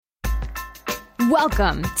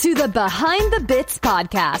Welcome to the Behind the Bits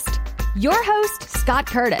podcast. Your host, Scott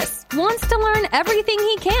Curtis, wants to learn everything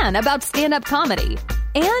he can about stand-up comedy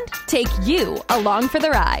and take you along for the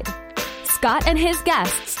ride. Scott and his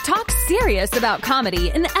guests talk serious about comedy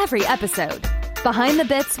in every episode. Behind the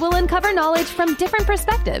Bits will uncover knowledge from different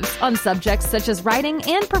perspectives on subjects such as writing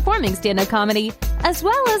and performing stand-up comedy, as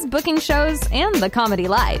well as booking shows and the comedy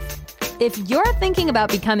life. If you're thinking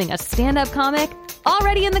about becoming a stand-up comic,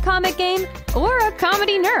 already in the comic game, or a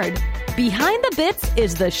comedy nerd, Behind the Bits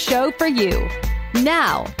is the show for you.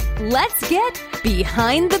 Now, let's get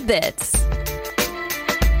Behind the Bits.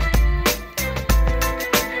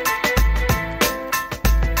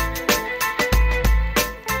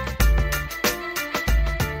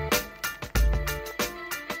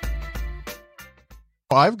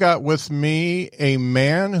 I've got with me a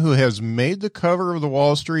man who has made the cover of the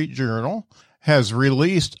Wall Street Journal, has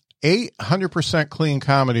released 800% clean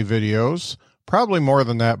comedy videos, probably more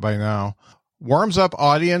than that by now, warms up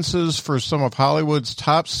audiences for some of Hollywood's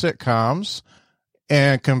top sitcoms,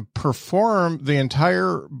 and can perform the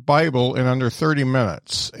entire Bible in under 30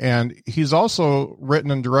 minutes. And he's also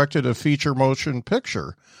written and directed a feature motion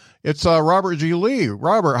picture. It's Robert G. Lee.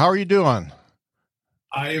 Robert, how are you doing?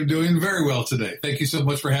 I am doing very well today. Thank you so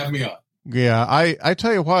much for having me on. Yeah, I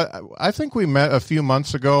tell you what, I think we met a few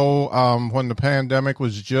months ago when the pandemic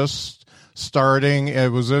was just starting.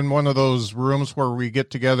 It was in one of those rooms where we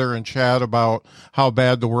get together and chat about how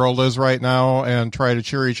bad the world is right now and try to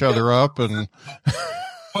cheer each other up. And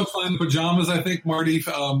Punchline Pajamas, I think, Marty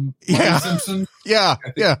Simpson. Yeah.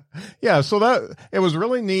 So that it was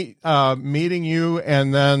really neat meeting you,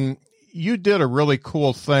 and then you did a really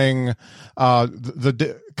cool thing,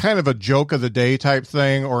 the kind of a joke of the day type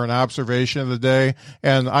thing or an observation of the day.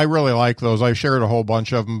 And I really like those. I shared a whole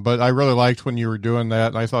bunch of them, but I really liked when you were doing that.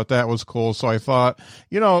 And I thought that was cool. So I thought,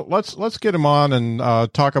 let's get him on and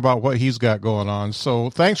talk about what he's got going on. So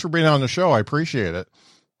thanks for being on the show. I appreciate it.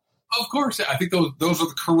 Of course. I think those are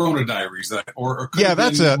the Corona diaries or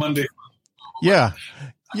that's it. Monday. Yeah.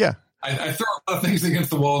 I throw a lot of things against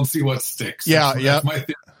the wall and see what sticks. That's my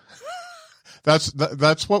theory.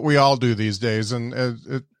 That's what we all do these days, and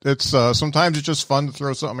it's sometimes it's just fun to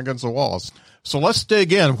throw something against the walls. So let's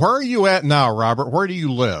dig in. Where are you at now, Robert? Where do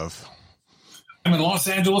you live? I'm in Los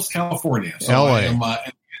Angeles, California. So LA. I am,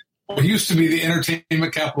 it used to be the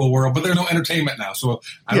entertainment capital of the world, but there's no entertainment now. So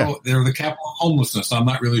I don't know, they're the capital of homelessness. I'm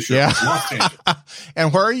not really sure. Yeah. Los Angeles.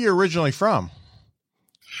 And where are you originally from?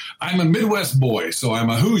 I'm a Midwest boy, so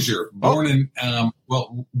I'm a Hoosier, born in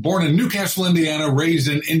Newcastle, Indiana, raised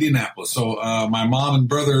in Indianapolis. So my mom and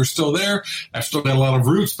brother are still there. I've still got a lot of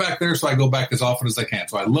roots back there, so I go back as often as I can.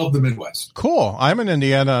 So I love the Midwest. Cool. I'm an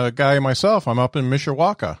Indiana guy myself. I'm up in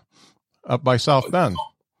Mishawaka, up by South Bend.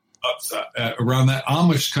 Around that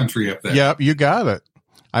Amish country up there. Yep, you got it.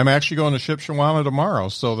 I'm actually going to Shipshewana tomorrow,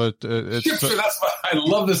 so that it's. That's what I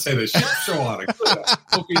love to say. This Shipshewana.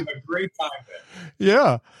 Hope you have a great time there.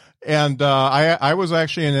 Yeah. And I was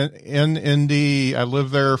actually in Indy. I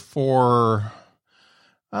lived there for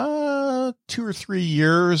 2 or 3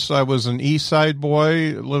 years. I was an East Side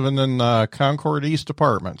boy living in Concord East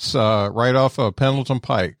Apartments, right off of Pendleton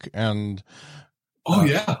Pike. And I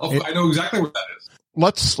know exactly where that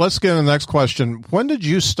is. Let's get to the next question. When did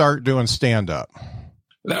you start doing stand-up?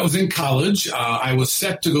 That was in college. I was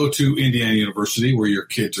set to go to Indiana University, where your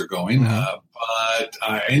kids are going, but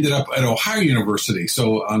I ended up at Ohio University.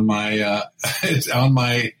 So on my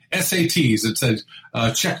SATs, it said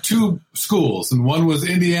check 2 schools, and one was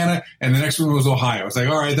Indiana, and the next one was Ohio. I was like,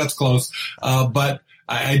 all right, that's close. But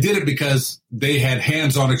I did it because they had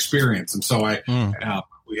hands-on experience, and so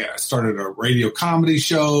we started a radio comedy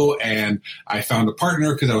show, and I found a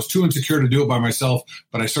partner because I was too insecure to do it by myself,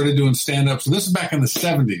 but I started doing stand-up. So this is back in the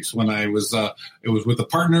 70s when I was, it was with a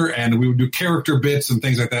partner, and we would do character bits and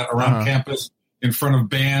things like that around campus in front of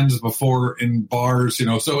bands before in bars,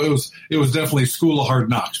 so it was definitely School of Hard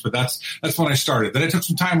Knocks, but that's when I started. Then I took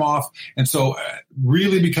some time off. And so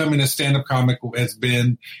really becoming a stand-up comic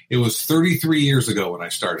it was 33 years ago when I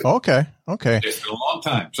started. Okay. It's been a long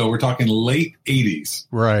time. So we're talking late 80s.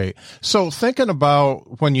 Right. So thinking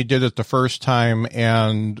about when you did it the first time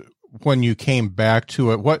and when you came back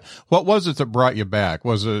to it, what was it that brought you back?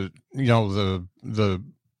 Was it, the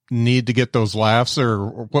need to get those laughs, or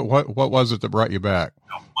what was it that brought you back?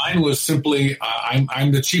 Mine was simply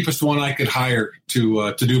I'm the cheapest one I could hire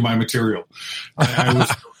to do my material. I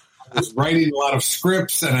was writing a lot of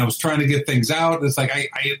scripts, and I was trying to get things out. It's like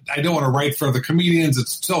I don't want to write for other comedians.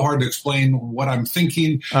 It's so hard to explain what I'm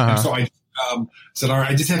thinking, and so I said, all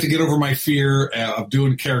right, I just have to get over my fear of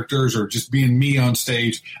doing characters or just being me on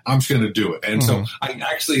stage. I'm just going to do it. And so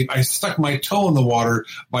I stuck my toe in the water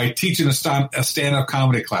by teaching a stand-up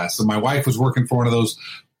comedy class. So my wife was working for one of those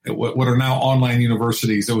what are now online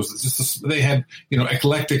universities. It was just they had,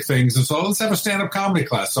 eclectic things. And so let's have a stand-up comedy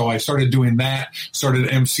class. So I started doing that, started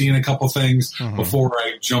emceeing a couple things before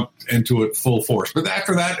I jumped into it full force. But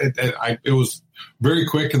after that, it was very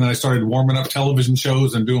quick. And then I started warming up television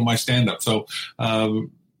shows and doing my stand-up. So,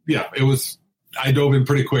 I dove in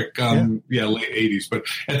pretty quick, late 80s. But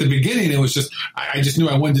at the beginning, it was just, I just knew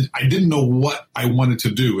I didn't know what I wanted to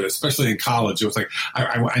do, especially in college. It was like,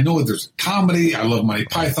 I know there's comedy. I love Monty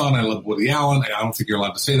Python. I love Woody Allen. I don't think you're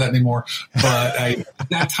allowed to say that anymore. But at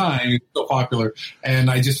that time, it was so popular. And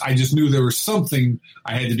I just knew there was something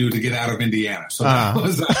I had to do to get out of Indiana. So that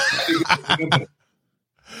was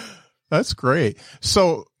That's great.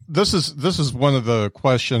 So this is one of the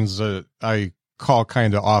questions that I call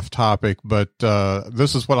kind of off topic, but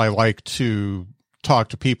this is what I like to talk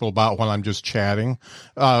to people about when I'm just chatting.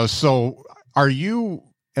 So are you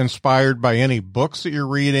inspired by any books that you're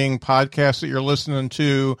reading, podcasts that you're listening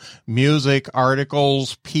to, music,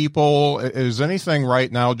 articles, people? Is anything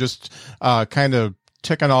right now just kind of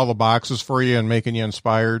ticking all the boxes for you and making you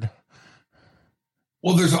inspired?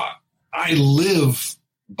 Well, I live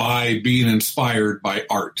by being inspired by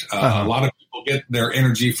art. A lot of people get their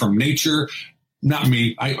energy from nature. Not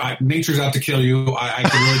me. Nature's out to kill you. I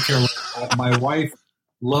can really care less. My wife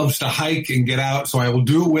loves to hike and get out, so I will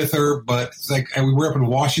do it with her. But it's like we were up in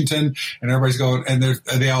Washington, and everybody's going, and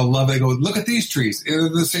they all love it. They go, look at these trees. They're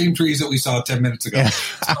the same trees that we saw 10 minutes ago.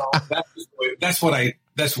 So that's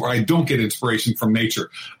where I don't get inspiration from nature.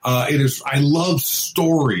 I love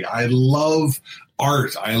story. I love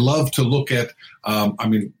art. I love to look at,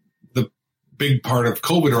 big part of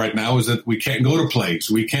COVID right now is that we can't go to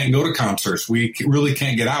plays. We can't go to concerts. We really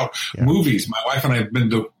can't get out. Yeah. Movies. My wife and I have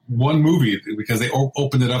been to one movie because they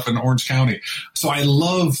opened it up in Orange County. So I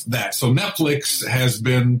love that. So Netflix has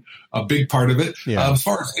been a big part of it. Yeah. As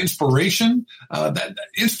far as inspiration,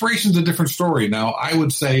 inspiration's a different story. Now, I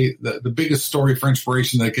would say the biggest story for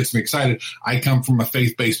inspiration that gets me excited, I come from a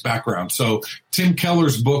faith-based background. So Tim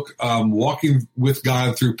Keller's book, Walking with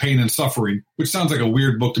God Through Pain and Suffering, which sounds like a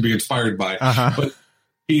weird book to be inspired by, but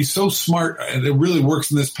he's so smart, and it really works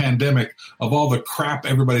in this pandemic of all the crap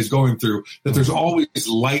everybody's going through, that there's always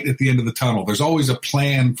light at the end of the tunnel. There's always a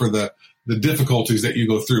plan for the difficulties that you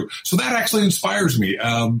go through. So that actually inspires me.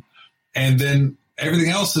 And then everything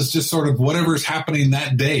else is just sort of whatever's happening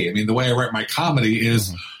that day. I mean, the way I write my comedy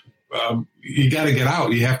is you got to get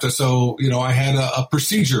out. You have to. So, I had a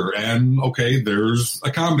procedure, and okay, there's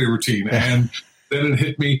a comedy routine. And then it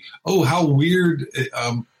hit me, how weird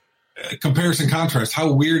comparison contrast.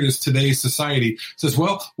 How weird is today's society? It says,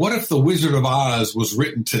 well, what if the Wizard of Oz was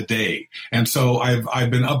written today? And so I've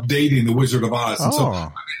been updating the Wizard of Oz. And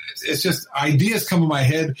so it's just ideas come in my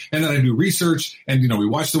head, and then I do research, and we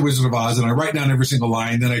watch the Wizard of Oz, and I write down every single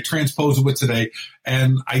line, then I transpose it with today.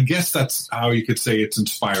 And I guess that's how you could say it's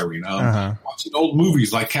inspiring. Watching old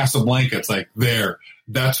movies like Casablanca, it's like,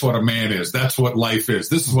 that's what a man is. That's what life is.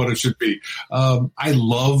 This is what it should be. I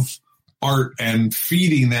love art and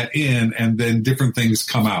feeding that in, and then different things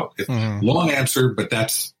come out. Long answer, but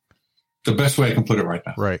that's the best way I can put it right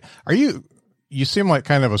now. Right. You seem like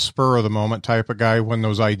kind of a spur of the moment type of guy. When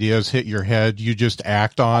those ideas hit your head, you just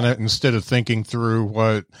act on it instead of thinking through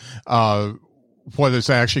what it's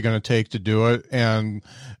actually going to take to do it. And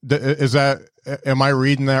am I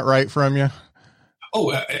reading that right from you?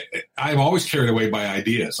 I'm always carried away by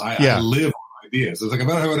ideas. I live ideas. It's like, if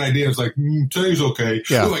I have an idea, it's like, today's okay.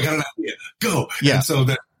 Yeah. I got an idea. Go. Yeah. And so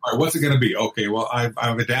then, all right, what's it going to be? Okay, well,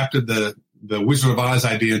 I've adapted the Wizard of Oz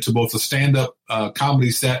idea into both a stand-up comedy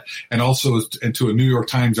set and also into a New York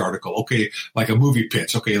Times article. Okay, like a movie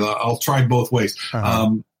pitch. Okay, I'll try both ways.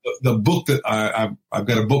 The book that I've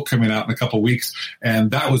got a book coming out in a couple of weeks, and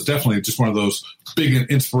that was definitely just one of those big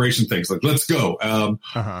inspiration things. Like, let's go.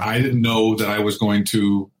 I didn't know that I was going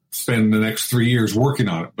to spend the next 3 years working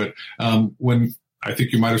on it. But when I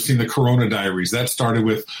think you might have seen the Corona Diaries, that started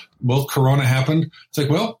with, well, Corona happened. It's like,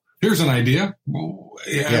 well, here's an idea.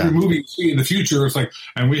 Every movie you see in the future, it's like,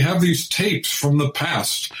 and we have these tapes from the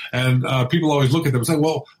past, and people always look at them and say,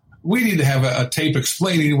 well, we need to have a tape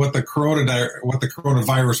explaining what the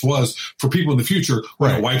coronavirus was for people in the future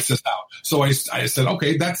when it wipes us out. So I said,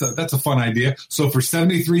 okay, that's a fun idea. So for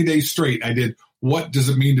 73 days straight, I did, what does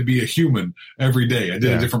it mean to be a human every day? I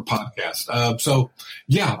did a different podcast.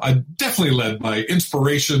 I definitely led by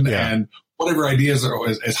inspiration and whatever ideas are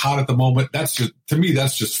as hot at the moment. That's just, to me,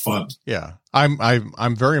 that's just fun. Yeah.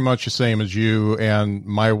 I'm very much the same as you, and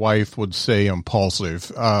my wife would say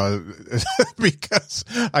impulsive, because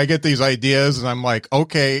I get these ideas and I'm like,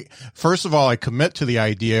 okay, first of all, I commit to the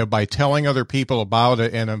idea by telling other people about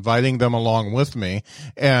it and inviting them along with me.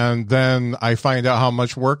 And then I find out how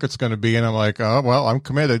much work it's going to be. And I'm like, oh, well, I'm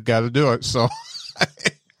committed. Got to do it. So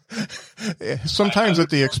sometimes at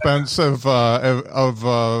the expense of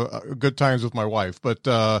good times with my wife, but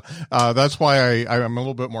that's why I'm a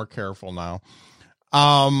little bit more careful now.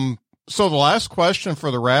 So the last question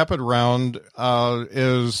for the rapid round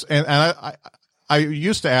is, and I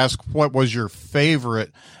used to ask what was your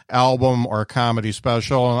favorite album or comedy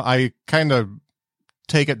special, and I kind of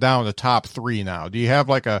take it down to top three now. Do you have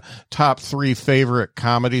like a top three favorite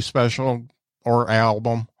comedy special or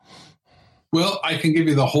album? Well, I can give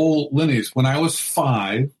you the whole lineage. When I was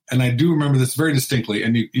 5, and I do remember this very distinctly,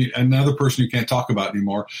 and another person you can't talk about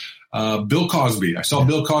anymore, Bill Cosby. I saw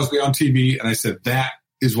Bill Cosby on TV, and I said, that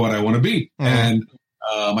is what I want to be. Mm-hmm. And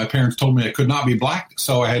my parents told me I could not be black,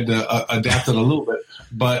 so I had to adapt it a little bit.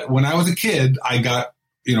 But when I was a kid, I got,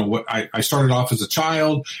 I started off as a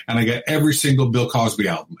child, and I got every single Bill Cosby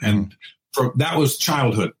album. And that was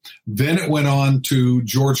childhood. Then it went on to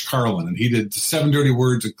George Carlin, and he did 7 Dirty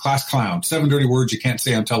Words and Class Clown, 7 Dirty Words you can't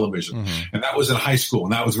say on television. Mm-hmm. And that was in high school,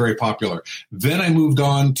 and that was very popular. Then I moved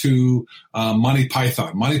on to Monty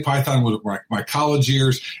Python. Monty Python was my college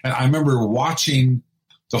years, and I remember watching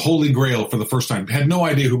The Holy Grail for the first time. I had no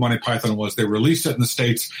idea who Monty Python was. They released it in the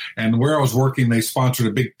States, and where I was working, they sponsored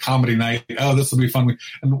a big comedy night. Oh, this will be fun.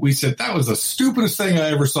 And we said, that was the stupidest thing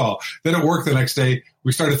I ever saw. Then at work the next day,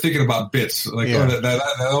 we started thinking about bits. Like,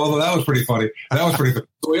 that was pretty funny. That was pretty funny.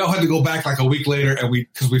 So we all had to go back like a week later, and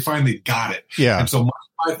because we finally got it. Yeah. And so Monty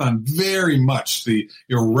Python, very much the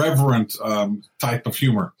irreverent type of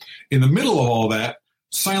humor. In the middle of all that,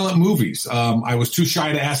 silent movies. I was too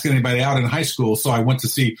shy to ask anybody out in high school, so I went to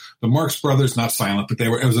see the Marx Brothers, not silent, but it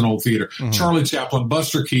was an old theater. Mm-hmm. Charlie Chaplin,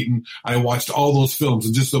 Buster Keaton. I watched all those films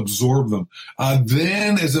and just absorbed them.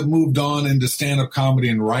 Then as it moved on into stand-up comedy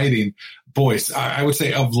and writing, boys, I would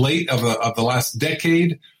say of late, of the last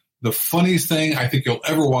decade, the funniest thing I think you'll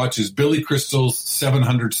ever watch is Billy Crystal's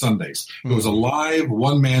 700 Sundays. Mm-hmm. It was a live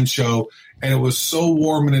one-man show, and it was so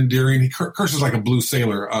warm and endearing. He curses like a blue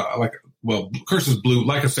sailor, curses blue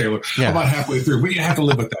like a sailor, about halfway through, but you have to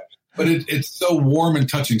live with that. But it's so warm and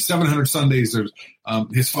touching. 700 Sundays,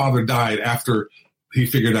 his father died after he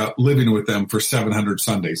figured out living with them for 700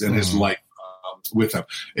 Sundays and his life with them.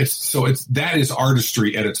 That is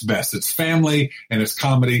artistry at its best. It's family and it's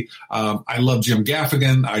comedy. I love Jim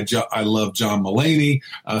Gaffigan. I love John Mulaney.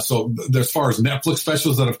 So as far as Netflix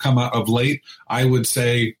specials that have come out of late, I would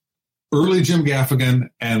say early Jim Gaffigan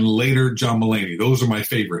and later John Mulaney. Those are my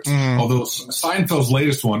favorites. Although Seinfeld's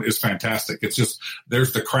latest one is fantastic. It's just,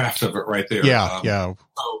 there's the craft of it right there. Yeah. So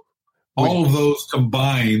all of those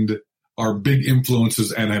combined are big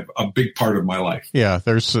influences and have a big part of my life. Yeah.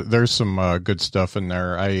 There's some good stuff in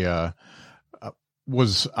there.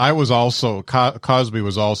 Cosby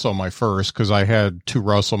was also my first, because I had to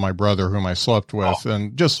Russell, my brother, whom I slept with,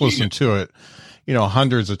 and just listened to it,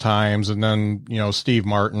 hundreds of times. And then, Steve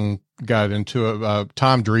Martin got into it.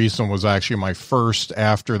 Tom Dreesen was actually my first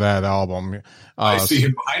after that album. I see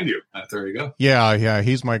him behind you. There you go. Yeah.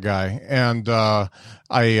 He's my guy. And,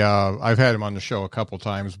 I've had him on the show a couple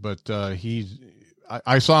times, but,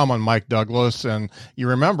 I saw him on Mike Douglas, and you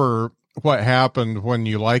remember what happened when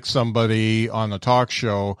you like somebody on a talk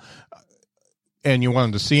show and you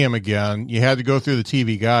wanted to see him again. You had to go through the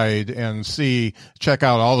TV guide and check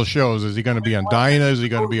out all the shows. Is he going to be on Dinah? Is he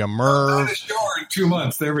going to be on Merv? In 2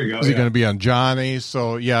 months. There we go. Is he going to be on Johnny?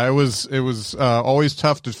 So yeah, it was always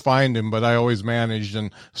tough to find him, but I always managed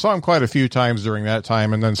and saw him quite a few times during that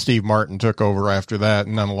time. And then Steve Martin took over after that,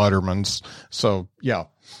 and then Letterman's. So yeah.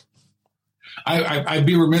 I'd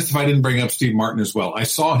be remiss if I didn't bring up Steve Martin as well. I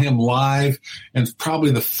saw him live, and it's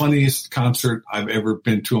probably the funniest concert I've ever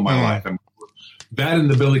been to in my life. That and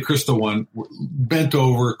the Billy Crystal one, bent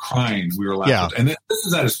over crying. We were laughing. Yeah. And this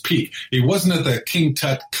is at his peak. He wasn't at the King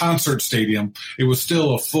Tut concert stadium. It was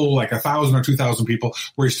still a full, like 1,000 or 2,000 people,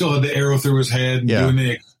 where he still had the arrow through his head and doing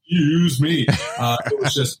the excuse me. It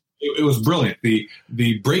was just, it was brilliant.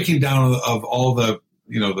 The breaking down of all the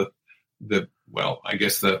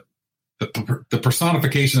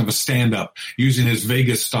personification of a stand-up using his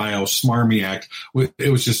Vegas style smarmy act.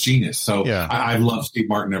 It was just genius. So I've loved Steve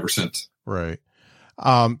Martin ever since. Right.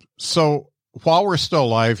 So while we're still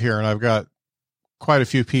live here, and I've got quite a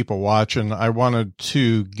few people watching, I wanted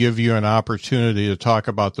to give you an opportunity to talk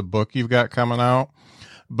about the book you've got coming out.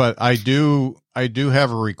 But I do I do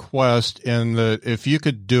have a request in that if you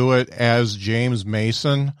could do it as James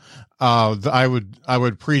Mason, I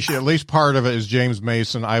would appreciate, at least part of it is James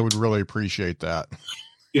Mason. I would really appreciate that.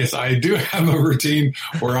 Yes, I do have a routine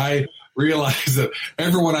where I realize that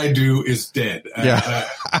everyone I do is dead. Yeah.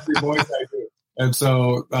 Every voice I do. And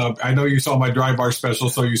so I know you saw my Dry Bar special,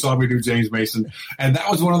 so you saw me do James Mason. And that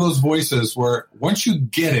was one of those voices where once you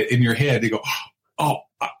get it in your head, you go, oh,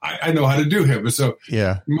 I know how to do him. And so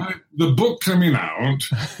yeah, the book coming out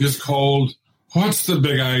is called What's the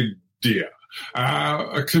Big Idea?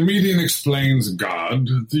 A comedian explains God,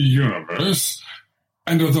 the universe,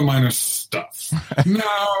 and other minor stuff.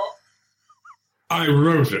 Now, I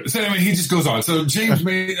wrote it. So, I mean, he just goes on. So James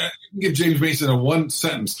Mason, you can give James Mason a one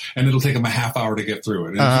sentence, and it'll take him a half hour to get through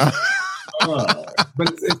it. But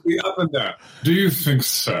it's the up and down. Do you think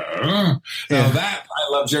so? Now that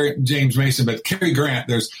I love James Mason, but Cary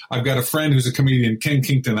Grant. I've got a friend who's a comedian, Ken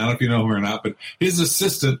Kington. I don't know if you know him or not, but his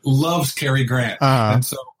assistant loves Cary Grant, and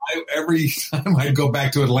so every time I go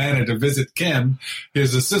back to Atlanta to visit Ken,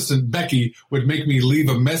 his assistant Becky would make me leave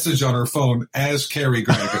a message on her phone as Cary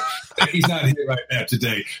Grant. He's not here right now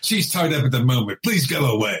today. She's tied up at the moment. Please go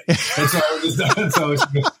away. And so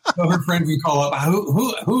her friends would call up.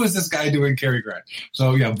 Who is this guy doing Cary Grant?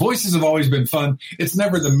 So yeah, voices have always been fun. It's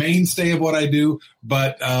never the mainstay of what I do,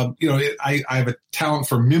 but I have a talent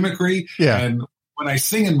for mimicry. Yeah. And when I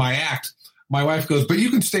sing in my act, my wife goes, but you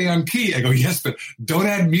can stay on key. I go, yes, but don't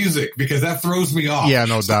add music because that throws me off. Yeah,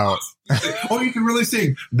 no doubt. Oh, you can really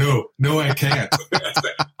sing. No, I can't.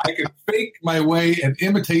 I can fake my way and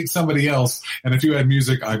imitate somebody else. And if you add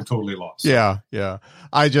music, I'm totally lost. Yeah.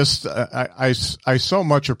 I just, I so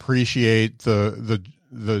much appreciate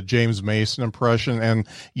the James Mason impression. And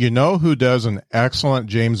you know who does an excellent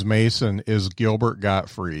James Mason is Gilbert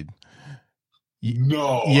Gottfried.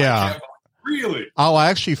 No. Yeah. Really? I'll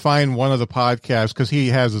actually find one of the podcasts because he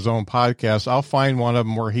has his own podcast. I'll find one of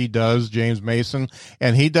them where he does James Mason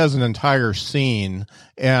and he does an entire scene.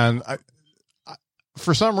 And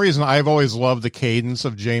for some reason, I've always loved the cadence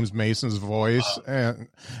of James Mason's voice.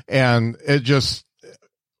 And it just,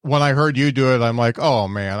 when I heard you do it, I'm like, oh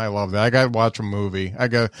man, I love that. I got to watch a movie. I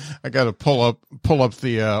got to pull up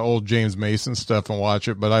the old James Mason stuff and watch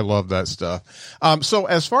it, but I love that stuff. So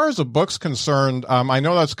as far as the book's concerned, I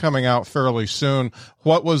know that's coming out fairly soon.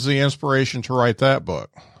 What was the inspiration to write that book?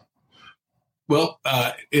 Well,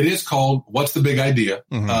 it is called What's the Big Idea?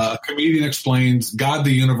 Mm-hmm. A comedian explains God,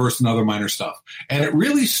 the universe, and other minor stuff. And it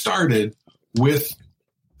really started with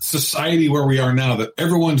society where we are now, that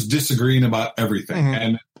everyone's disagreeing about everything. Mm-hmm.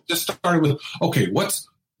 And just started with, okay, what's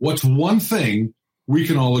one thing we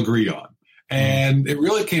can all agree on? And it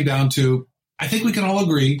really came down to, I think we can all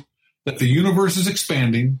agree that the universe is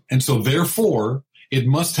expanding, and so therefore it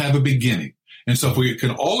must have a beginning. And so if we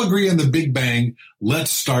can all agree on the Big Bang,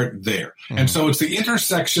 let's start there. Mm-hmm. And so it's the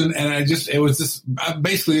intersection, and it was just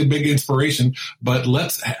basically a big inspiration, but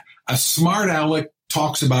a smart aleck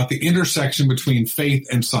talks about the intersection between faith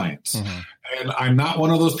and science. Mm-hmm. And I'm not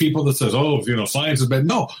one of those people that says, science is bad.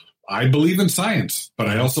 No, I believe in science, but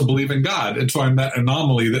I also believe in God. And so I'm that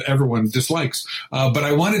anomaly that everyone dislikes. But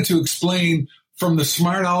I wanted to explain from the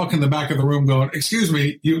smart aleck in the back of the room going, excuse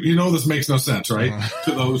me, you know this makes no sense, right?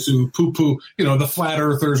 Mm-hmm. To those who poo-poo, the flat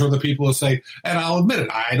earthers or the people who say, and I'll admit it,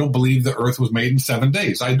 I don't believe the earth was made in 7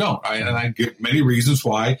 days. I don't. And I give many reasons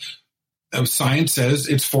why. Science says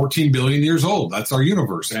it's 14 billion years old. That's our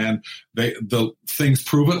universe. And the things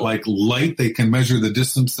prove it, like light. They can measure the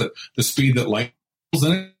distance, the speed that light travels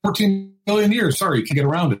in 14 billion years. Sorry, you can't get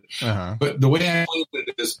around it. Uh-huh. But the way I believe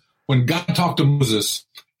it is, when God talked to Moses,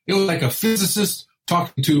 it was like a physicist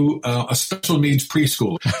talking to a special needs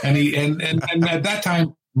preschooler. And at that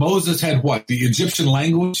time, Moses had the Egyptian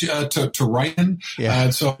language to write in.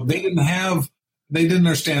 Yeah. So they didn't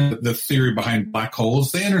understand the theory behind black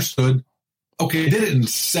holes. They understood, okay, I did it in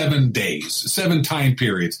 7 days, 7 time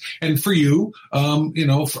periods. And for you,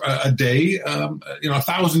 for a day,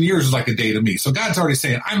 1,000 years is like a day to me. So God's already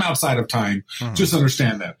saying, I'm outside of time. Mm-hmm. Just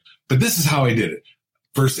understand that. But this is how I did it.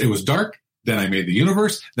 First, it was dark. Then I made the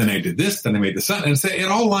universe. Then I did this. Then I made the sun. And it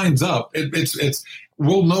all lines up.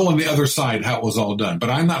 We'll know on the other side how it was all done. But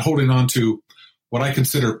I'm not holding on to what I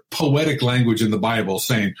consider poetic language in the Bible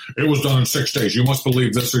saying, it was done in 6 days. You must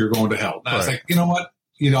believe this or you're going to hell. Now, right. It's like, you know what?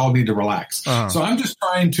 You all need to relax. Uh-huh. So I'm just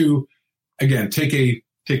trying to, again, take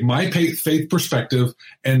my faith perspective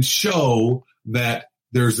and show that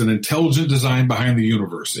there's an intelligent design behind the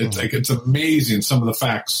universe. It's it's amazing some of the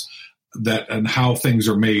facts and how things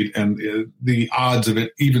are made and the odds of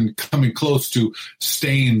it even coming close to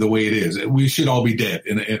staying the way it is. We should all be dead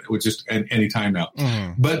with just any time now.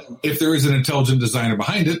 Mm-hmm. But if there is an intelligent designer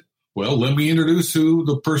behind it, well, let me introduce who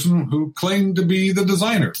the person who claimed to be the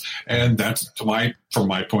designer. And that's from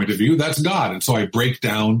my point of view, that's God. And so I break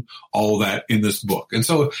down all that in this book. And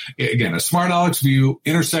so again, a Smart Alex view,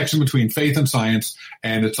 intersection between faith and science.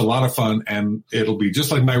 And it's a lot of fun, and it'll be just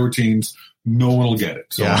like my routines. No one will get it.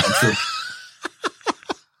 So yeah. I'm sure.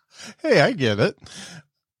 Hey, I get it.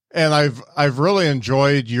 And I've really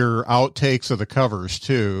enjoyed your outtakes of the covers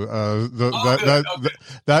too.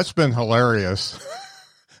 That's been hilarious.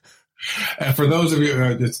 And for those of you,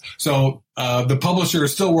 the publisher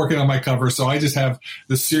is still working on my cover, so I just have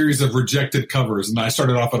this series of rejected covers. And I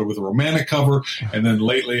started off with a romantic cover, and then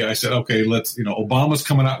lately I said, okay, Obama's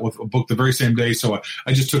coming out with a book the very same day, so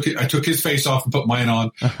I just took his face off and put mine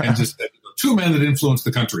on, and just said, 2 men that influenced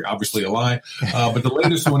the country. Obviously a lie, but the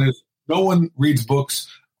latest one is no one reads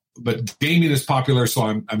books. But gaming is popular, so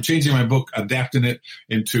I'm changing my book, adapting it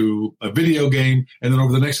into a video game, and then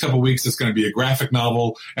over the next couple of weeks, it's going to be a graphic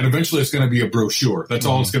novel, and eventually it's going to be a brochure. That's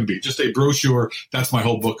all it's going to be, just a brochure. That's my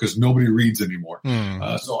whole book, because nobody reads anymore.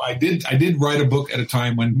 So I did write a book at a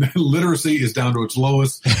time when literacy is down to its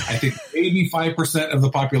lowest. I think 85% of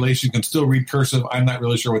the population can still read cursive. I'm not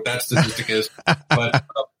really sure what that statistic is, but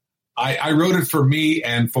I wrote it for me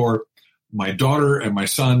and for my daughter and my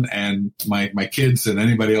son and my kids and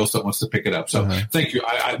anybody else that wants to pick it up. So thank you.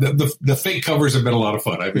 The fake covers have been a lot of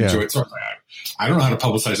fun. I've enjoyed it. Certainly. I don't know how to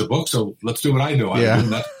publicize a book, so let's do what I do.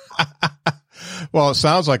 Well, it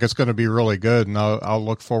sounds like it's going to be really good, and I'll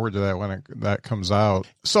look forward to that when that comes out.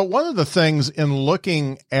 So one of the things in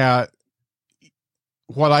looking at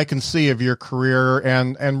what I can see of your career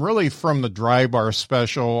and really from the Dry Bar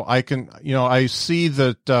special, I see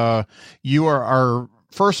that you are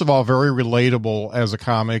first of all, very relatable as a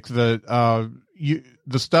comic. That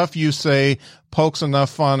the stuff you say pokes enough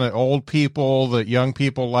fun at old people that young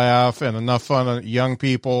people laugh, and enough fun at young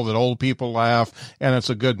people that old people laugh, and it's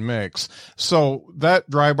a good mix. So that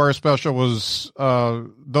Dry Bar special was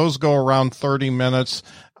those go around 30 minutes.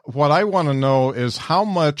 What I want to know is how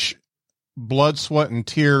much blood, sweat, and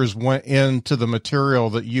tears went into the material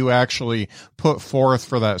that you actually put forth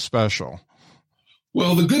for that special.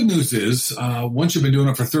 Well, the good news is, once you've been doing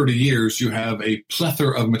it for 30 years, you have a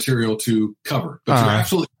plethora of material to cover. But you're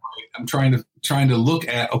absolutely right. I'm trying to look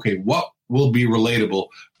at, okay, what will be relatable,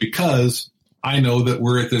 because I know that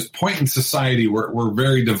we're at this point in society where we're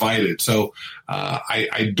very divided. So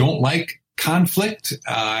I don't like conflict.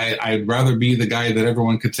 I'd rather be the guy that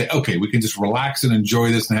everyone could say, okay, we can just relax and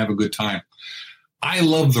enjoy this and have a good time. I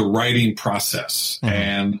love the writing process.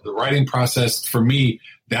 And the writing process for me,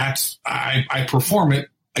 I perform it.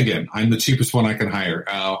 Again, I'm the cheapest one I can hire.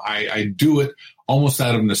 I do it almost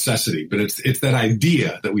out of necessity, but it's that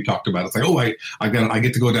idea that we talked about. It's like, I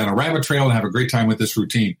get to go down a rabbit trail and have a great time with this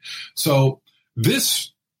routine. So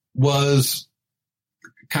this was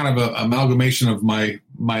kind of an amalgamation of my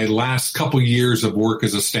last couple years of work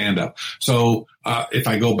as a stand-up. So if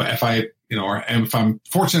I'm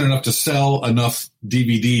fortunate enough to sell enough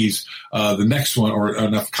DVDs, the next one, or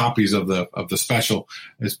enough copies of the special,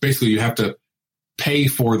 is basically you have to pay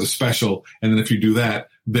for the special, and then if you do that,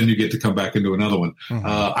 then you get to come back and do another one.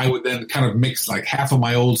 I would then kind of mix like half of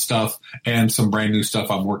my old stuff and some brand new stuff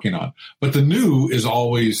I'm working on. But the new is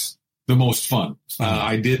always the most fun.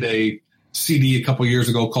 I did a CD a couple years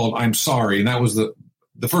ago called I'm Sorry, and that was the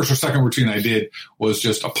first or second routine I did was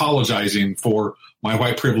just apologizing for my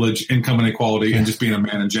white privilege, income inequality, and just being a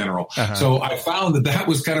man in general. So I found that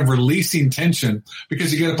was kind of releasing tension,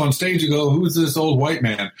 because you get up on stage and go, who's this old white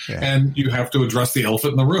man? And you have to address the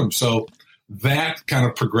elephant in the room. So that kind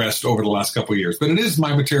of progressed over the last couple of years. But it is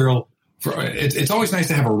my material. It's always nice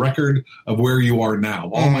to have a record of where you are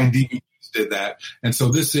now. All my DVDs did that. And so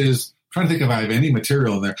this is, trying to think if I have any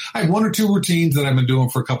material in there. I have 1 or 2 routines that I've been doing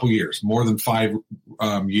for a couple years, more than 5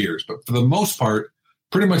 years. But for the most part,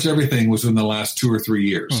 pretty much everything was in the last 2 or 3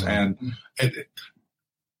 years. And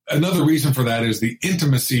another reason for that is the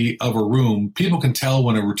intimacy of a room. People can tell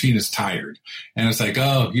when a routine is tired. And it's like,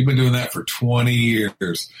 oh, you've been doing that for 20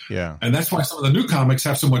 years. Yeah. And that's why some of the new comics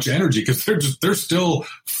have so much energy, because they're still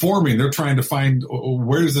forming. They're trying to find,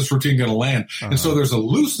 where is this routine going to land? And so there's a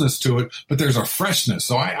looseness to it, but there's a freshness.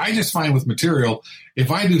 So I just find with material,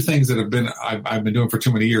 if I do things that I've been doing for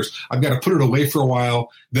too many years, I've got to put it away for a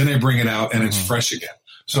while, then I bring it out and it's fresh again.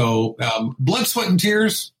 So blood, sweat, and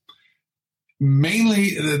tears.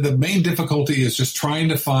 Mainly, the main difficulty is just trying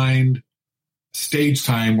to find stage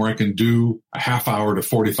time where I can do a half hour to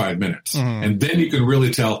 45 minutes. And then you can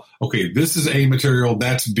really tell, okay, this is A material,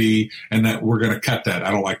 that's B, and that we're going to cut that.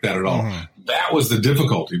 I don't like that at all. That was the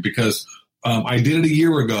difficulty, because I did it a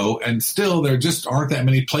year ago, and still there just aren't that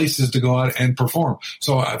many places to go out and perform.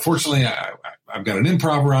 So fortunately, I've got an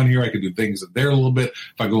improv around here. I can do things there a little bit.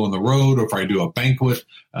 If I go on the road or if I do a banquet,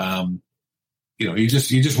 you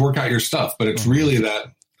just work out your stuff. But it's really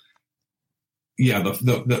that,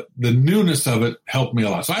 the newness of it helped me a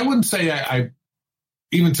lot. So I wouldn't say I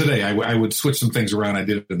even today I would switch some things around. I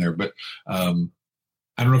did in there, but I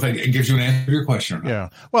don't know if it gives you an answer to your question or not. Yeah.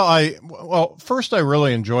 Well, first I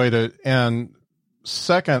really enjoyed it, and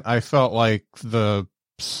second, I felt like the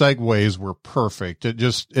segues were perfect. It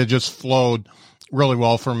just flowed really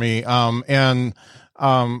well for me.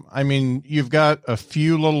 I mean, you've got a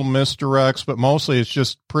few little misdirects, but mostly it's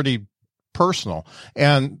just pretty personal.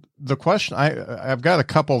 And the question, I've got a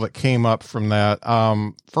couple that came up from that.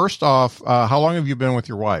 First off, how long have you been with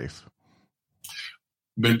your wife?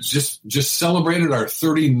 But just celebrated our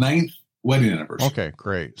 39th wedding anniversary. Okay,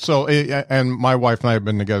 great. So, and my wife and I have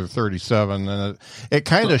been together 37, and it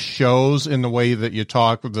kind of shows in the way that you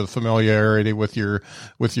talk, with the familiarity with your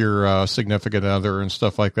significant other and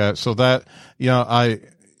stuff like that. So that,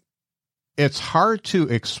 it's hard to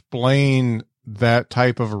explain that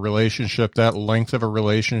type of a relationship, that length of a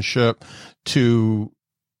relationship, to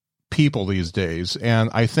people these days. And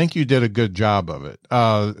I think you did a good job of it,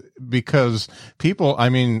 because people, I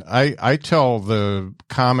mean, I tell the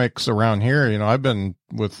comics around here, I've been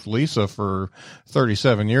with Lisa for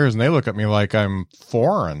 37 years, and they look at me like I'm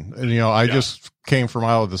foreign. And, I just came from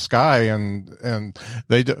out of the sky, and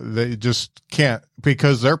they just can't,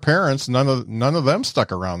 because their parents, none of them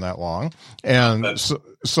stuck around that long. And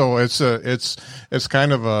so it's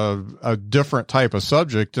kind of a different type of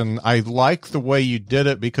subject. And I like the way you did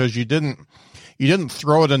it, because you didn't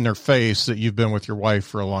throw it in their face that you've been with your wife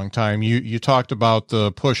for a long time. You talked about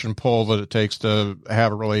the push and pull that it takes to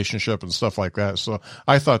have a relationship and stuff like that. So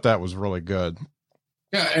I thought that was really good.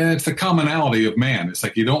 Yeah. And it's the commonality of man. It's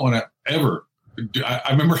like, you don't want to ever.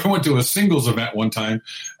 I remember I went to a singles event one time,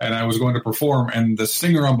 and I was going to perform, and the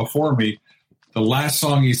singer on before me, the last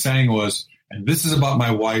song he sang was, "And this is about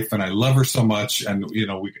my wife, and I love her so much, and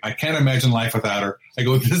I can't imagine life without her." I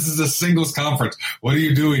go, "This is a singles conference. What are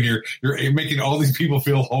you doing here? You're making all these people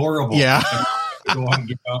feel horrible." Yeah. Go on to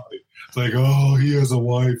do comedy. It's like, "Oh, he has a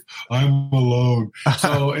wife. I'm alone."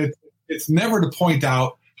 So it's never to point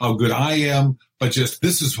out how good I am, but just,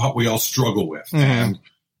 this is what we all struggle with. Mm-hmm. And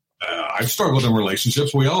I've struggled in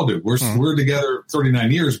relationships. We all do. We're together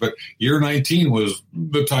 39 years, but year 19 was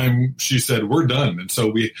the time she said, "We're done." And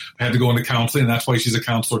so we had to go into counseling, and that's why she's a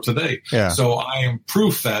counselor today. Yeah. So I am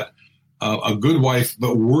proof that a good wife,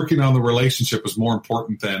 but working on the relationship is more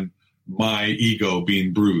important than my ego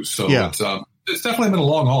being bruised. So it's definitely been a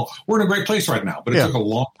long haul. We're in a great place right now, but it took a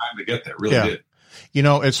long time to get there. It really did.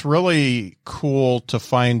 It's really cool to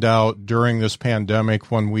find out during this pandemic,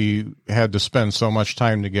 when we had to spend so much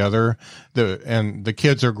time together, and the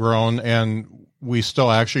kids are grown, and we still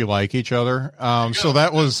actually like each other. So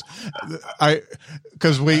that was,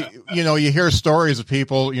 because we, you hear stories of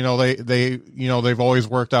people, they've always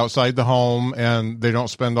worked outside the home, and they don't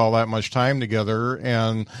spend all that much time together.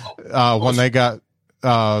 And when they got,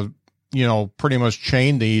 pretty much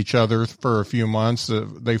chained to each other for a few months,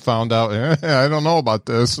 they found out, I don't know about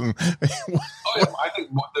this. And I think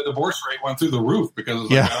the divorce rate went through the roof, because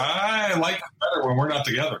it's like, I like it better when we're not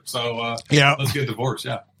together. So let's get divorced.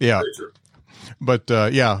 Yeah. Very true. But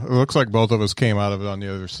it looks like both of us came out of it on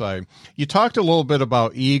the other side. You talked a little bit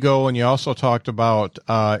about ego, and you also talked about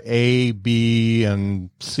A, B, and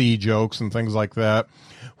C jokes and things like that.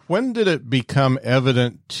 When did it become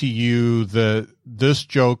evident to you that this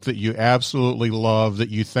joke that you absolutely love, that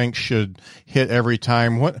you think should hit every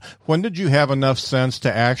time, when did you have enough sense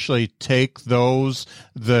to actually take those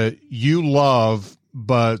that you love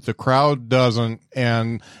but the crowd doesn't?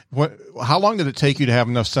 And how long did it take you to have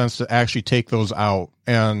enough sense to actually take those out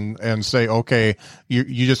and say, okay, you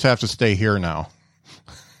just have to stay here now?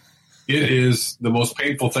 It is the most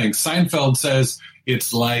painful thing. Seinfeld says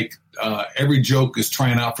it's like every joke is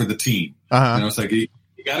trying out for the team. Uh-huh. It's like you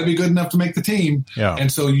got to be good enough to make the team. Yeah.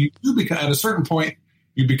 And so you become, at a certain point,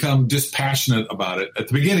 you become dispassionate about it. At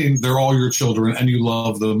the beginning, they're all your children, and you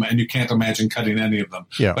love them, and you can't imagine cutting any of them.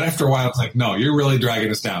 Yeah. But after a while, it's like, no, you're really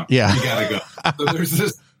dragging us down. Yeah. You got to go. So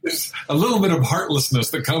there's a little bit of heartlessness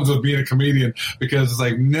that comes with being a comedian, because it's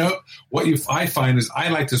like, no, I find is I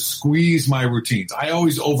like to squeeze my routines. I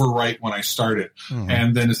always overwrite when I start it. Mm-hmm.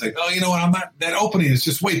 And then it's like, oh, you know what? That opening is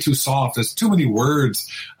just way too soft. There's too many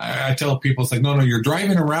words. I tell people, it's like, no, you're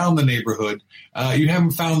driving around the neighborhood. You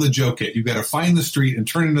haven't found the joke yet. You've got to find the street and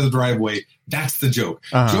turn into the driveway. That's the joke.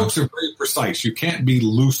 Uh-huh. Jokes are very precise. You can't be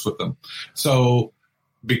loose with them. So,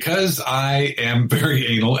 because I am very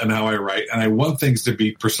anal in how I write, and I want things to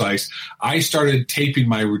be precise, I started taping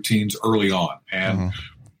my routines early on. And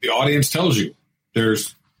the audience tells you,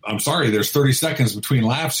 I'm sorry, there's 30 seconds between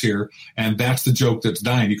laughs here, and that's the joke that's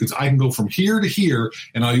dying. I can go from here to here,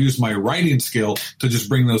 and I'll use my writing skill to just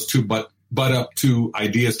bring those two butt up two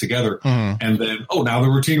ideas together, and then, now the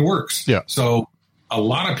routine works. Yeah. So a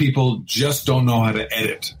lot of people just don't know how to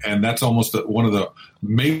edit, and that's almost one of the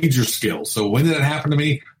major skills. So when did it happen to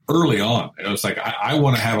me? Early on. It was like, I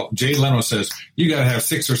want to have, Jay Leno says, you got to have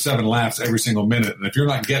 6 or 7 laughs every single minute. And if you're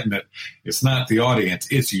not getting it, it's not the audience,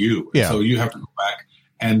 it's you. Yeah. So you have to go back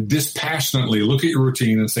and dispassionately look at your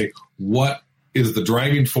routine and say, what is the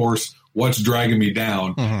driving force? What's dragging me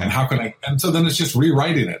down? And how can I? And so then it's just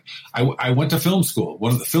rewriting it. I went to film school.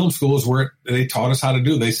 One of the film schools where they taught us how to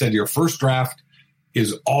do, they said, your first draft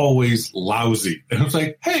is always lousy. And I was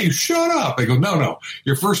like, hey, shut up. I go, no,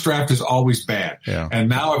 your first draft is always bad. Yeah. And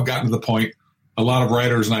now I've gotten to the point, a lot of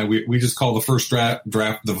writers and we just call the first draft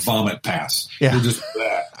the vomit pass. Yeah.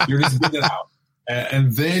 You're just getting it out.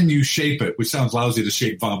 And then you shape it, which sounds lousy to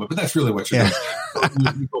shape vomit, but that's really what you're doing.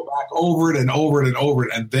 You go back over it and over it and over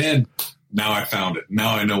it. And then now I found it.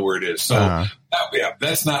 Now I know where it is. So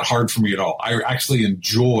that's not hard for me at all. I actually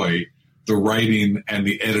enjoy the writing and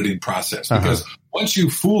the editing process because once you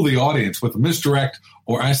fool the audience with a misdirect,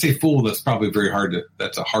 or I say fool, that's probably very hard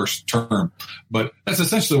that's a harsh term, but that's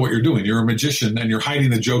essentially what you're doing. You're a magician and you're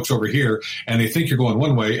hiding the jokes over here and they think you're going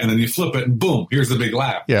one way and then you flip it and boom, here's the big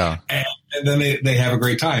laugh. Yeah. And then they have a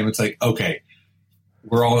great time. It's like, okay,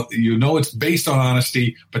 we're all, it's based on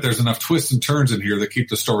honesty, but there's enough twists and turns in here that keep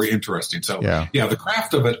the story interesting. So the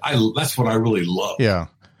craft of it, that's what I really love. Yeah.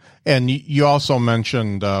 And you also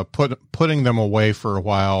mentioned putting them away for a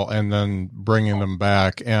while and then bringing them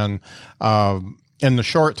back. And in the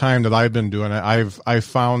short time that I've been doing it, I've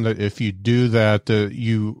found that if you do that,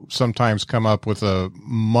 you sometimes come up with a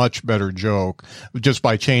much better joke just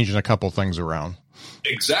by changing a couple things around.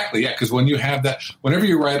 Exactly, yeah. Because when you have that, whenever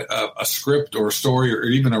you write a script or a story or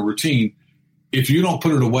even a routine, if you don't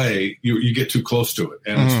put it away, you get too close to it.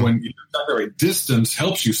 And it's when distance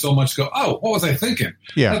helps you so much. Go, oh, what was I thinking?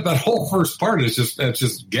 Yeah. That whole first part is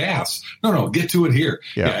just gas. No, get to it here.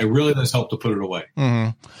 Yeah, it really does help to put it away.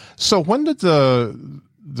 So when did the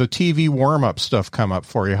TV warm-up stuff come up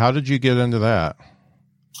for you? How did you get into that?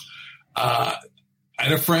 I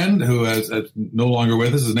had a friend who is no longer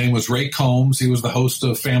with us. His name was Ray Combs. He was the host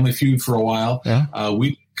of Family Feud for a while. Yeah.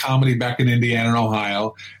 We comedy back in Indiana and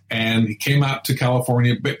Ohio, and he came out to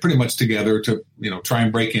California pretty much together to try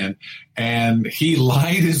and break in. And he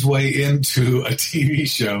lied his way into a TV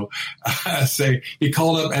show. He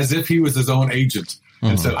called up as if he was his own agent.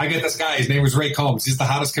 And said, I get this guy. His name is Ray Combs. He's the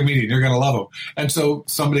hottest comedian. You're going to love him. And so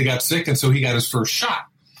somebody got sick, and so he got his first shot.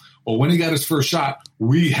 Well, when he got his first shot,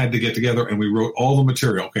 we had to get together and we wrote all the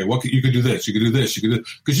material. Okay, you could do this, you could do this, you could do,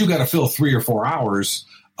 because you got to fill 3 or 4 hours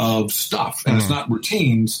of stuff, and it's not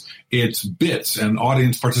routines, it's bits and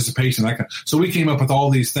audience participation. So we came up with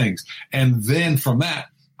all these things, and then from that,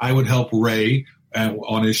 I would help Ray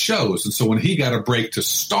on his shows. And so when he got a break to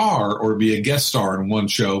star or be a guest star in one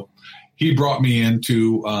show, he brought me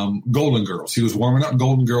into Golden Girls. He was warming up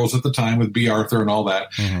Golden Girls at the time with B. Arthur and all that.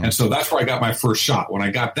 And so that's where I got my first shot. When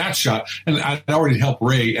I got that shot, and I already helped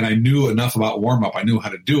Ray, and I knew enough about warm-up, I knew how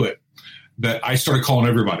to do it, that I started calling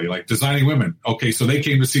everybody, like Designing Women. Okay, so they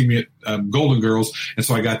came to see me at Golden Girls, and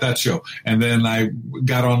so I got that show. And then I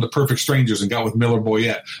got on to Perfect Strangers and got with Miller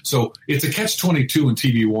Boyette. So it's a catch-22 in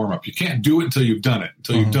TV warm-up. You can't do it until you've done it.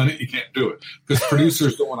 Until you've done it, you can't do it. Because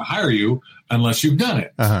producers don't want to hire you unless you've done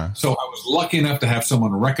it. So I was lucky enough to have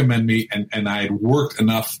someone recommend me, and I had worked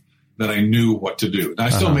enough that I knew what to do. And I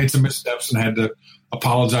still made some missteps and had to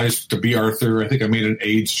apologize to B. Arthur. I think I made an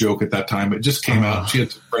AIDS joke at that time. It just came out. She had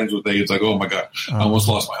some friends with AIDS. Like, oh my God, I almost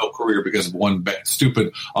lost my whole career because of one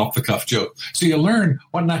stupid off-the-cuff joke. So you learn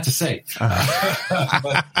what not to say.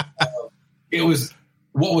 But it was,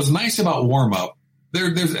 what was nice about warm-up,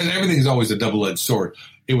 there's and everything's always a double-edged sword.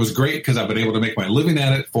 It was great because I've been able to make my living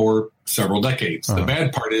at it for several decades. The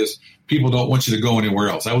bad part is people don't want you to go anywhere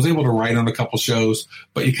else. I was able to write on a couple shows,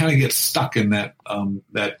 but you kind of get stuck in that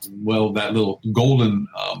little golden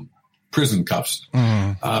prison cuffs.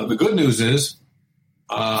 The good news is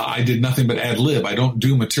I did nothing but ad lib. I don't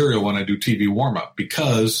do material when I do TV warm up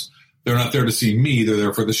because they're not there to see me. They're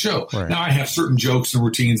there for the show. Right. Now, I have certain jokes and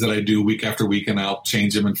routines that I do week after week, and I'll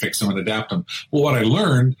change them and fix them and adapt them. Well, what I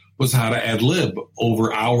learned was how to ad lib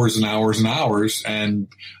over hours and hours and hours and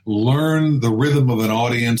learn the rhythm of an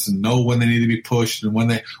audience and know when they need to be pushed and when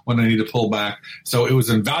they need to pull back. So it was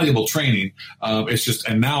invaluable training. It's just,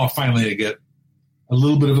 and now finally I get a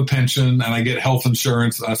little bit of a pension, and I get health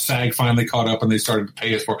insurance. SAG finally caught up, and they started to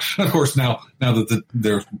pay us for it. And of course, now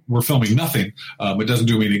that we're filming nothing, it doesn't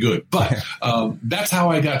do me any good. But that's how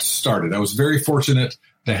I got started. I was very fortunate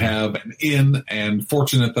to have an in, and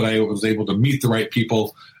fortunate that I was able to meet the right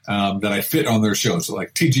people that I fit on their shows, so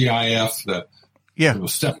like TGIF,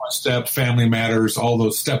 Step by Step, Family Matters, all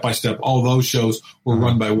those Step by Step, all those shows were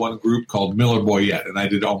run by one group called Miller Boyette, and I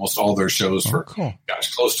did almost all their shows for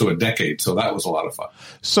close to a decade. So that was a lot of fun.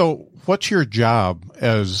 So, what's your job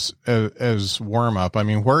as warm up? I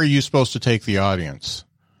mean, where are you supposed to take the audience?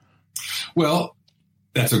 Well,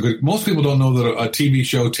 that's a good. Most people don't know that a TV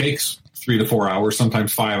show takes 3 to 4 hours,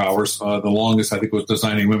 sometimes 5 hours. The longest I think was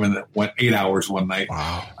Designing Women that went 8 hours one night.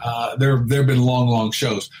 Wow. There have been long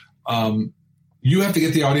shows. You have to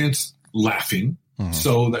get the audience laughing. Mm-hmm.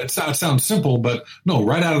 So that sounds simple, but no,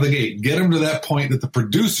 right out of the gate, get them to that point that the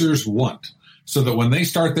producers want, so that when they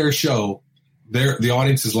start their show, the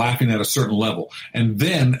audience is laughing at a certain level. And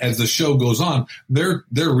then as the show goes on, they're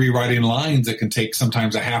rewriting lines that can take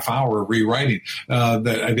sometimes a half hour of rewriting.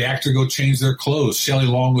 The actor go change their clothes. Shelley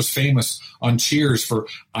Long was famous on Cheers for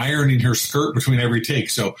ironing her skirt between every take.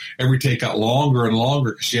 So every take got longer and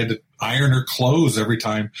longer because she had to iron her clothes every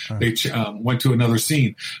time they went to another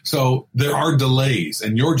scene. So there are delays,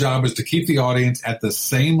 and your job is to keep the audience at the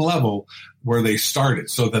same level where they started,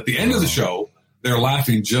 so that at the end of the show, they're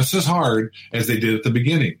laughing just as hard as they did at the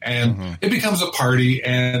beginning. And it becomes a party,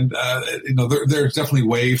 and there's definitely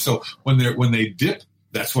waves. So when they dip,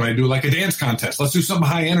 that's what I do, like a dance contest. Let's do something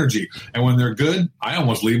high energy. And when they're good, I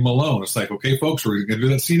almost leave them alone. It's like, okay, folks, we're going to do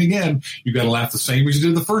that scene again. You got to laugh the same as you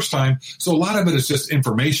did the first time. So a lot of it is just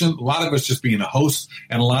information. A lot of it's just being a host,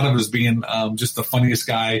 and a lot of it is being just the funniest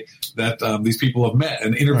guy that these people have met,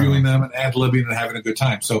 and interviewing them and ad-libbing and having a good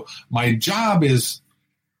time. So my job it's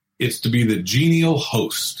to be the genial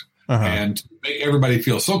host and make everybody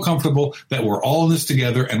feel so comfortable that we're all in this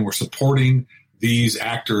together, and we're supporting these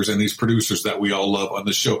actors and these producers that we all love on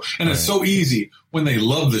the show. And it's so easy when they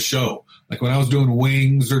love the show. Like when I was doing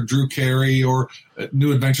Wings or Drew Carey or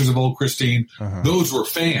New Adventures of Old Christine, those were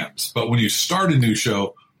fans. But when you start a new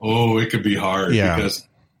show, it could be hard because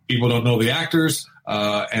people don't know the actors.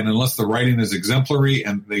 And unless the writing is exemplary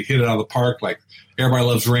and they hit it out of the park, like Everybody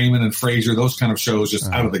Loves Raymond and Frasier, those kind of shows,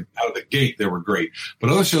 just out of the gate, they were great. But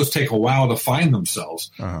other shows take a while to find themselves.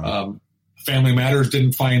 Family Matters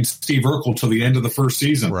didn't find Steve Urkel till the end of the first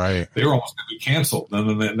season. Right. They were almost going to be canceled.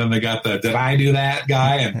 And then they got the "Did I do that?"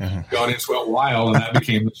 guy, and the audience went wild, and that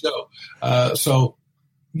became the show.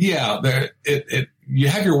 You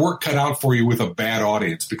have your work cut out for you with a bad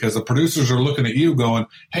audience, because the producers are looking at you going,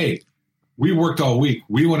 "Hey, we worked all week.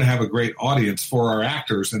 We want to have a great audience for our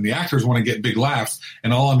actors, and the actors want to get big laughs."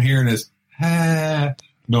 And all I'm hearing is,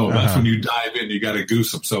 No, that's when you dive in. You got to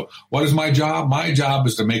goose them. So what is my job? My job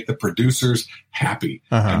is to make the producers happy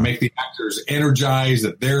and make the actors energized,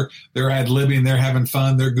 that they're ad-libbing, they're having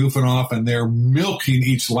fun, they're goofing off, and they're milking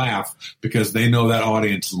each laugh because they know that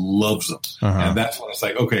audience loves them. And that's when it's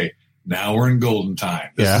like, okay, now we're in golden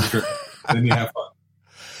time. This is great. Then you have fun.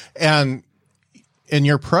 And in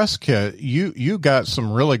your press kit, you got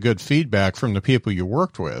some really good feedback from the people you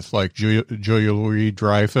worked with, like Julia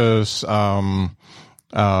Louis-Dreyfus,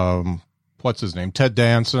 what's his name, Ted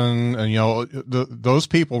Danson, and those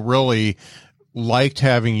people really liked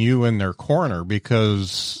having you in their corner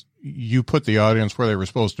because you put the audience where they were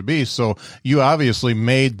supposed to be. So you obviously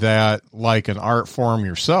made that like an art form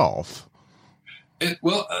yourself.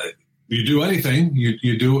 You do anything,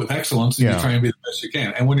 you do it with excellence, and you try and be the best you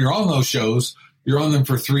can. And when you're on those shows, you're on them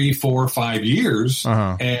for 3, 4, 5 years,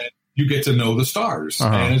 and you get to know the stars,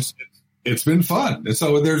 and it's been fun. And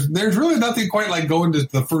so there's really nothing quite like going to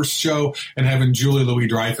the first show and having Julia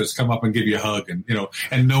Louis-Dreyfus come up and give you a hug, and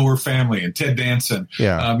and know her family, and Ted Danson,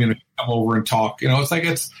 come over and talk. It's like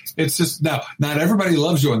it's just now. Not everybody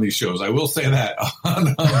loves you on these shows. I will say that.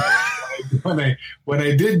 When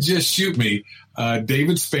I did Just Shoot Me,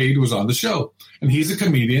 David Spade was on the show, and he's a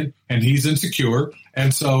comedian and he's insecure.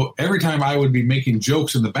 And so every time I would be making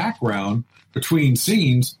jokes in the background between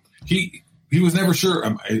scenes, he was never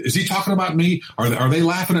sure. Is he talking about me? Are they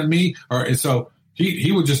laughing at me? And so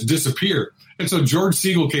he would just disappear. And so George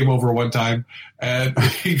Siegel came over one time, and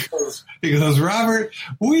he goes, "Robert,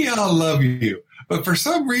 we all love you, but for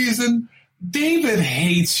some reason, David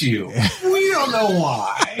hates you. We don't know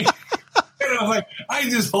why." I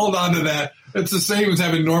just hold on to that. It's the same as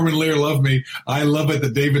having Norman Lear love me. I love it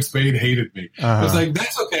that David Spade hated me. It's like,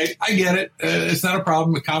 that's okay. I get it. It's not a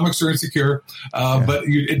problem. The comics are insecure. But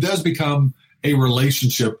it does become a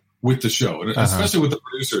relationship with the show, and especially with the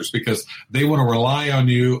producers, because they want to rely on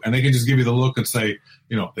you, and they can just give you the look and say,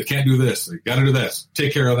 they can't do this, they got to do this,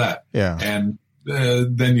 take care of that, and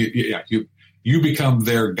then you become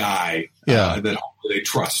their guy that hopefully they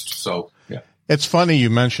trust. So it's funny you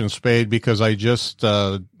mentioned Spade, because I just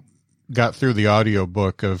got through the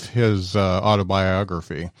audiobook of his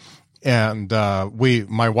autobiography, and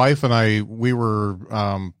my wife and I,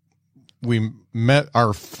 we met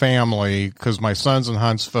our family because my son's in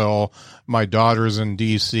Huntsville, my daughter's in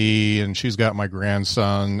DC, and she's got my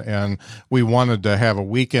grandson, and we wanted to have a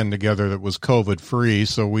weekend together that was COVID free.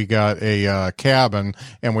 So we got a cabin,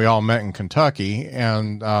 and we all met in Kentucky,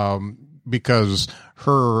 and because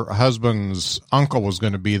her husband's uncle was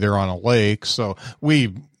going to be there on a lake. So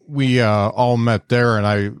we all met there, and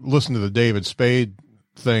I listened to the David Spade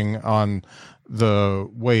thing on the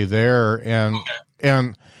way there,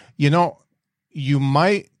 and you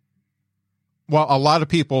might, a lot of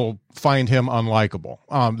people find him unlikable.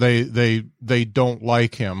 They don't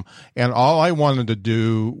like him. And all I wanted to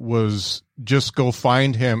do was just go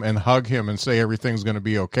find him and hug him and say everything's going to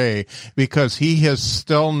be okay, because he has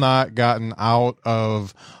still not gotten out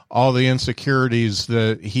of all the insecurities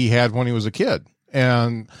that he had when he was a kid.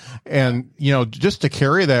 And just to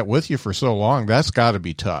carry that with you for so long, that's got to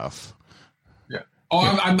be tough. Oh,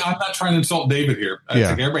 I'm not trying to insult David here. I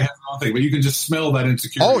think everybody has their own thing, but you can just smell that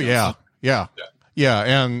insecurity. Oh, yeah.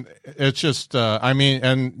 And it's just, I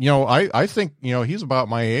think, he's about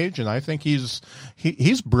my age, and I think he's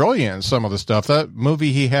brilliant in some of the stuff. That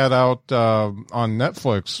movie he had out on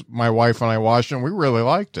Netflix, my wife and I watched it, and we really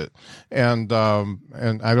liked it. And I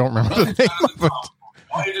don't remember the name of it.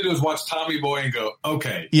 All you had to do is watch Tommy Boy and go,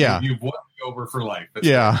 okay, you've won me over for life. That's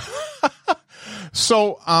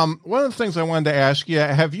So, one of the things I wanted to ask you,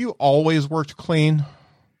 have you always worked clean?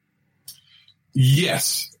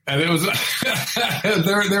 Yes. And it was,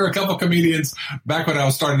 there were a couple comedians back when I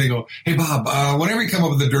was starting to go, hey, Bob, whenever you come up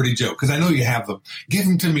with a dirty joke, because I know you have them, give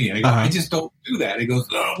them to me. And I go, I just don't do that. He goes,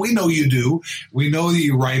 oh, we know you do. We know that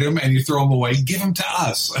you write them and you throw them away. Give them to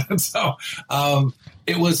us. And so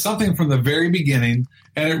it was something from the very beginning,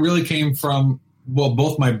 and it really came from,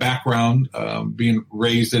 both my background, being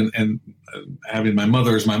raised and having my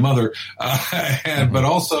mother as my mother, but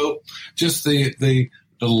also just the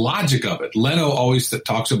logic of it. Leno always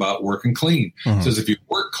talks about working clean. Says if you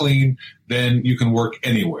work clean, then you can work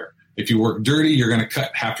anywhere. If you work dirty, you're going to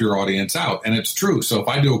cut half your audience out. And it's true. So if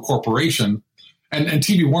I do a corporation, and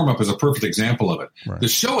TV Warm-Up is a perfect example of it. Right. The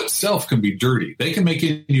show itself can be dirty. They can make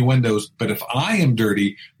innuendos, but if I am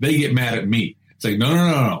dirty, they get mad at me. It's like,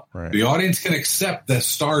 no. Right. The audience can accept the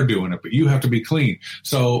star doing it, but you have to be clean.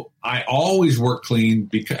 So I always work clean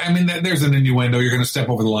because, there's an innuendo. You're going to step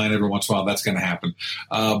over the line every once in a while. That's going to happen.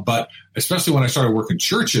 But especially when I started working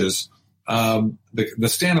churches, the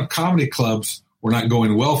stand-up comedy clubs were not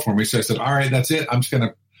going well for me. So I said, all right, that's it. I'm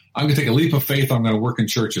going to take a leap of faith. I'm going to work in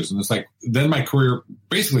churches. And it's like, then my career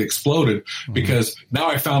basically exploded because now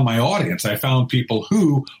I found my audience. I found people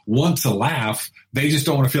who want to laugh. They just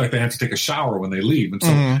don't want to feel like they have to take a shower when they leave. And so,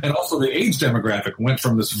 and also the age demographic went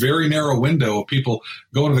from this very narrow window of people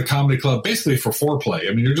going to the comedy club basically for foreplay.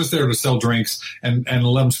 You're just there to sell drinks and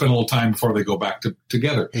let them spend a little time before they go back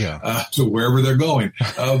together to wherever they're going.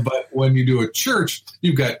 But when you do a church,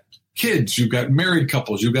 you've got kids, you've got married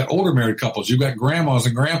couples, you've got older married couples, you've got grandmas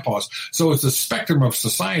and grandpas. So it's a spectrum of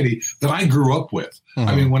society that I grew up with.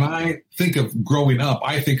 When I think of growing up,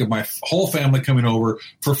 I think of my whole family coming over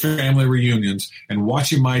for family reunions and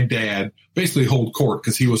watching my dad basically hold court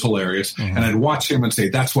because he was hilarious. And I'd watch him and say,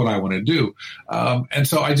 that's what I want to do. And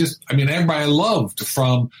so everybody I loved,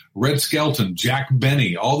 from Red Skelton, Jack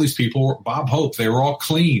Benny, all these people, Bob Hope, they were all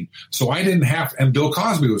clean. So I didn't have, and Bill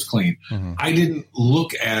Cosby was clean. I didn't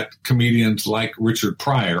look at comedians like Richard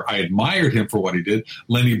Pryor. I admired him for what he did.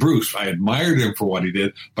 Lenny Bruce, I admired him for what he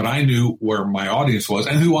did, but I knew where my audience was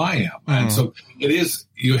and who I am. And so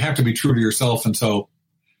you have to be true to yourself. And so,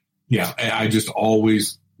 I just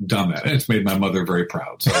always done that. And it's made my mother very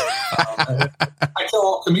proud. So I tell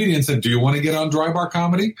all comedians that, do you want to get on Dry Bar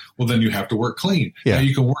Comedy? Well, then you have to work clean. Now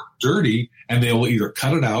you can work dirty and they will either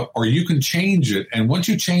cut it out or you can change it. And once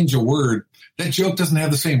you change a word, that joke doesn't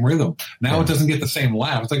have the same rhythm. Now it doesn't get the same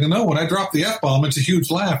laugh. It's like, no, when I drop the F-bomb, it's a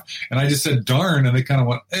huge laugh. And I just said, darn. And they kind of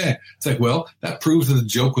went, eh. It's like, well, that proves that the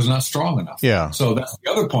joke was not strong enough. Yeah. So that's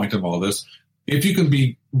the other point of all this. If you can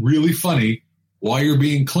be really funny while you're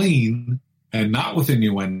being clean and not with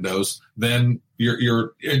innuendos, then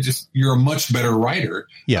you're a much better writer.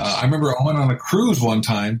 Yes. I remember I went on a cruise one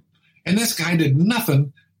time and this guy did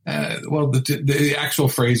nothing. The actual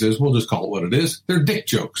phrase is, we'll just call it what it is. They're dick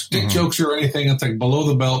jokes. Dick jokes are anything that's like below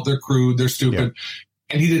the belt. They're crude. They're stupid.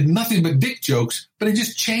 and he did nothing but dick jokes, but he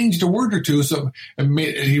just changed a word or two. So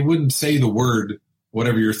he wouldn't say the word,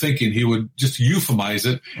 whatever you're thinking. He would just euphemize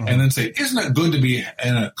it and then say, isn't it good to be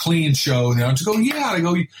in a clean show? And I just go, yeah. I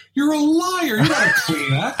go, you're a liar. You're not a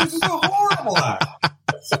clean act. This is a horrible act.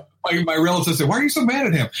 My relatives say, why are you so mad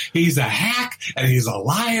at him? He's a hack and he's a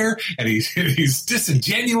liar and he's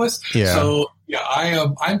disingenuous. Yeah. So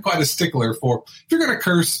I'm quite a stickler for, if you're going to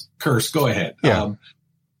curse, go ahead. Yeah.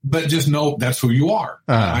 But just know that's who you are.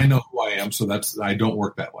 I know who I am. So I don't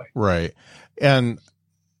work that way. Right. And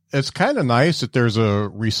it's kind of nice that there's a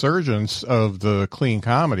resurgence of the clean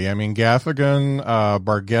comedy. I mean, Gaffigan,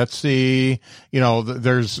 Bargatze,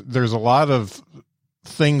 there's a lot of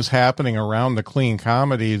things happening around the clean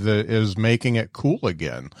comedy that is making it cool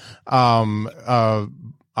again. I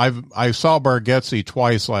saw Bargatze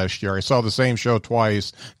twice last year. I saw the same show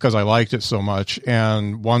twice because I liked it so much,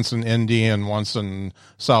 and once in Indy and once in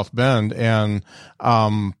South Bend. And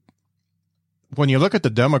when you look at the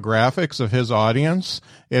demographics of his audience,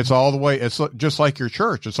 it's just like your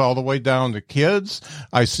church. It's all the way down to kids.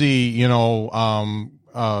 I see,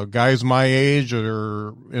 guys my age that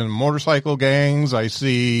are in motorcycle gangs. I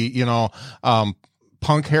see,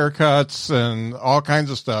 punk haircuts and all kinds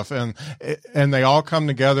of stuff. And they all come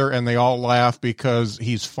together and they all laugh because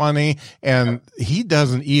he's funny, and he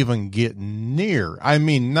doesn't even get near,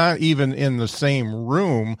 not even in the same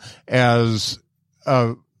room as,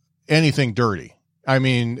 anything dirty.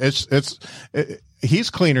 He's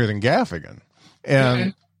cleaner than Gaffigan.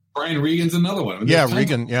 And Brian Regan's another one.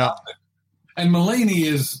 Regan. Yeah. And Mulaney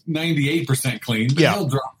is 98% clean, but he'll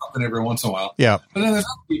drop something every once in a while. Yeah. But then there's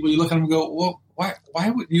other people, you look at them and go, well, why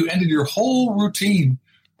would you ended your whole routine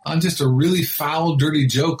on just a really foul, dirty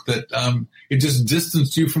joke that it just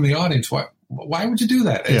distanced you from the audience? Why would you do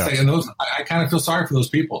that? Yeah. I kind of feel sorry for those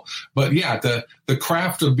people. But the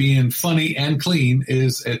craft of being funny and clean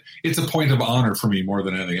it's a point of honor for me more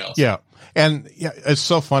than anything else. Yeah. And it's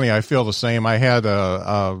so funny. I feel the same. I had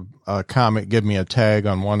a comic give me a tag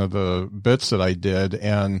on one of the bits that I did,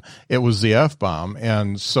 and it was the F-bomb.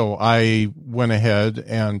 And so I went ahead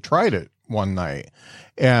and tried it one night,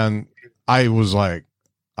 and I was like,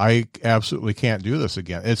 I absolutely can't do this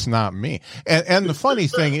again. It's not me. And the funny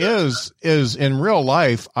thing is in real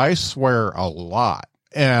life, I swear a lot.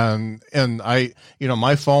 And I,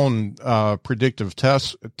 my phone, predictive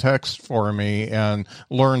text for me and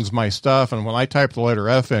learns my stuff. And when I type the letter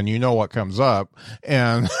F in, what comes up.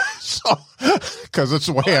 And so, cause it's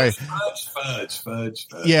the way fudge.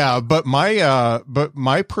 Yeah. But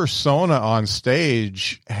my persona on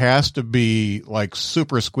stage has to be like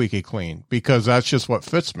super squeaky clean, because that's just what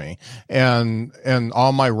fits me. And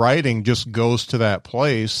all my writing just goes to that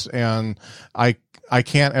place. And I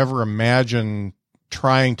can't ever imagine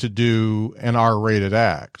trying to do an R-rated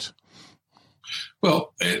act.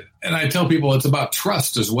 Well, and I tell people it's about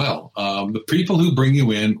trust as well. The people who bring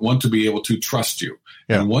you in want to be able to trust you.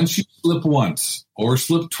 Yeah. And once you slip once or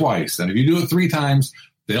slip twice, and if you do it 3 times,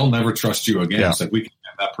 they'll never trust you again. Yeah. It's like, we can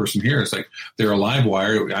have that person here. It's like they're a live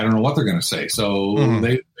wire. I don't know what they're going to say. So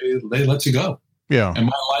they let you go. Yeah. And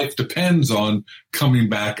my life depends on coming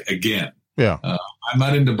back again. Yeah. I'm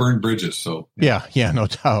not into burned bridges. So yeah, no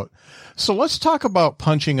doubt. So let's talk about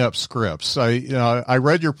punching up scripts. I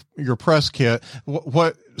read your press kit.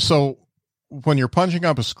 So when you're punching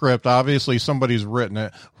up a script, obviously somebody's written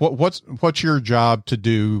it. What's your job to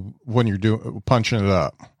do when you're punching it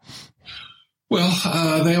up?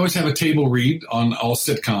 Well, they always have a table read on all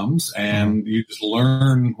sitcoms, and you just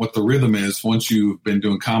learn what the rhythm is. Once you've been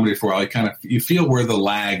doing comedy for a while, you feel where the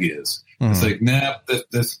lag is. It's like,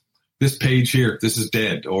 this page here, this is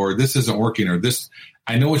dead, or this isn't working, or this.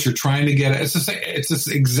 I know what you're trying to get at. It's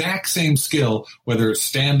the exact same skill, whether it's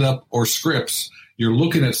stand-up or scripts. You're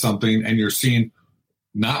looking at something and you're seeing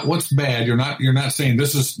not what's bad. You're not saying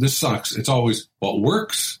this sucks. It's always what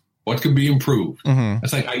works, what can be improved. Mm-hmm.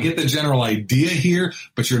 It's like, I get the general idea here,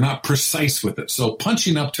 but you're not precise with it. So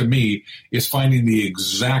punching up to me is finding the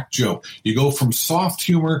exact joke. You go from soft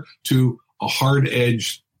humor to a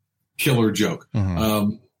hard-edged killer joke.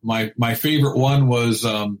 Mm-hmm. My favorite one was,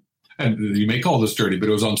 and you may call this dirty, but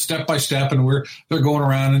it was on Step by Step, and they're going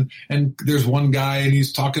around and there's one guy and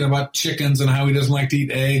he's talking about chickens and how he doesn't like to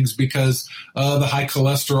eat eggs because the high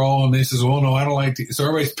cholesterol, and they says, well, no, I don't like to. So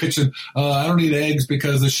everybody's pitching, I don't eat eggs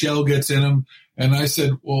because the shell gets in them. And I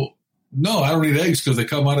said, well, no, I don't eat eggs because they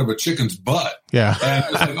come out of a chicken's butt. Yeah. And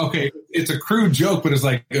it's like, okay, it's a crude joke, but it's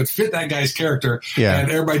like, it fit that guy's character. Yeah.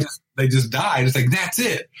 And everybody they just died. It's like, that's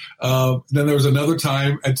it. Then there was another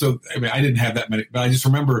time. And so, I didn't have that many, but I just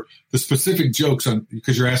remember the specific jokes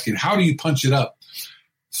because you're asking, how do you punch it up?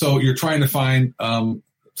 So you're trying to find,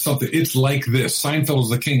 something. It's like this. Seinfeld is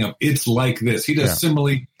the king of it's like this. He does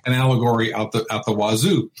simile and allegory out the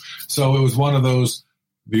wazoo. So it was one of those.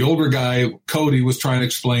 The older guy, Cody, was trying to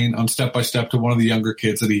explain on Step by Step to one of the younger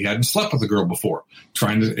kids that he hadn't slept with a girl before,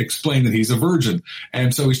 trying to explain that he's a virgin.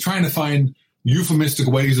 And so he's trying to find euphemistic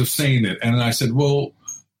ways of saying it. And I said, well,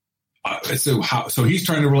 so he's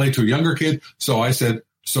trying to relate to a younger kid. So I said,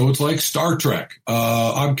 so it's like Star Trek.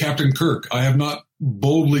 I'm Captain Kirk. I have not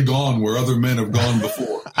boldly gone where other men have gone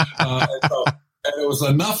before. And it was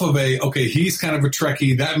enough of okay, he's kind of a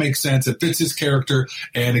Trekkie. That makes sense. It fits his character,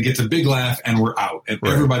 and it gets a big laugh, and we're out. And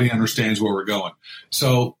everybody understands where we're going.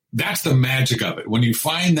 So that's the magic of it. When you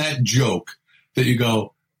find that joke that you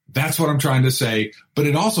go, that's what I'm trying to say, but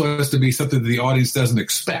it also has to be something that the audience doesn't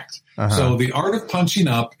expect. So the art of punching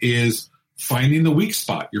up is finding the weak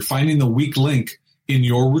spot. You're finding the weak link in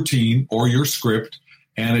your routine or your script,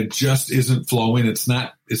 and it just isn't flowing. It's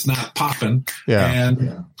not popping.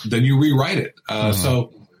 And then you rewrite it.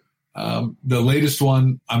 So the latest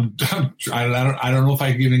one, I don't know if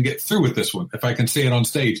I can even get through with this one, if I can say it on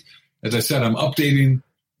stage. As I said, I'm updating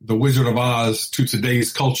The Wizard of Oz to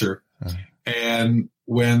today's culture. And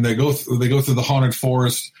when they go through the haunted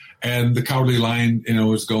forest, and the Cowardly Lion,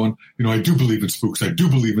 is going, I do believe in spooks. I do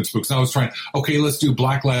believe in spooks. And I was trying, okay, let's do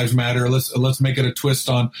Black Lives Matter. Let's make it a twist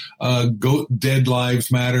on Dead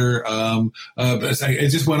Lives Matter. It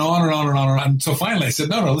just went on and on and on and on. And so finally I said,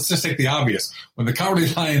 no, let's just take the obvious. When the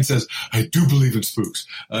Cowardly Lion says, I do believe in spooks,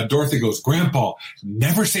 Dorothy goes, Grandpa,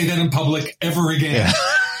 never say that in public ever again.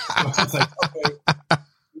 So it's like, okay,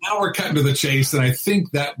 now we're cutting to the chase, and I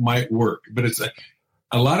think that might work. But it's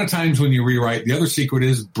a lot of times when you rewrite, the other secret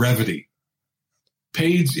is brevity.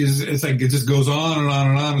 It's like it just goes on and on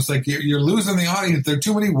and on. It's like you're losing the audience. There are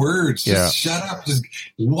too many words. Just shut up. Just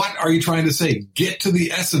what are you trying to say? Get to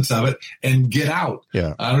the essence of it and get out. I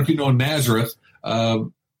don't know if you know Nazareth.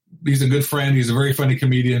 He's a good friend. He's a very funny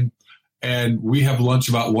comedian. And we have lunch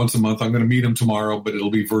about once a month. I'm going to meet him tomorrow, but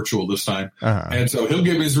it'll be virtual this time. And so he'll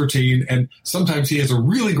give his routine. And sometimes he has a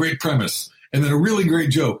really great premise and then a really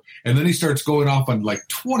great joke. And then he starts going off on like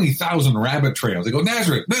 20,000 rabbit trails. I go,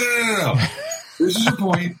 Nazareth, no. This is your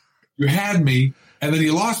point. You had me. And then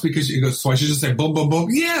you lost because you go, so I should just say boom, boom, boom.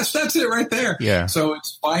 Yes, that's it right there. So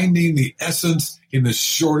it's finding the essence in the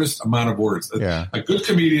shortest amount of words. A good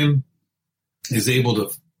comedian is able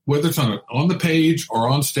to, whether it's on the page or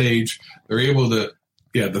on stage, they're able to,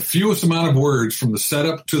 the fewest amount of words from the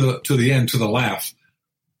setup to the end to the laugh.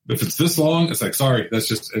 If it's this long, it's like, sorry, that's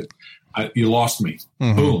just it. You lost me.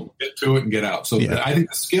 Boom, get to it and get out. So I think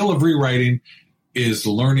the skill of rewriting is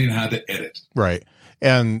learning how to edit. Right.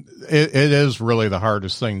 And it is really the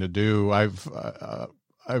hardest thing to do. I've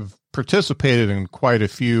participated in quite a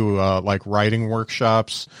few like writing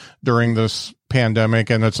workshops during this pandemic,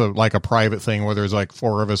 and it's like a private thing where there's like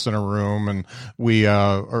 4 of us in a room, and we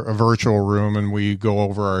or a virtual room, and we go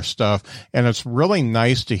over our stuff. And it's really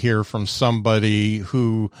nice to hear from somebody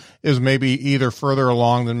who is maybe either further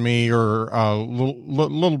along than me or a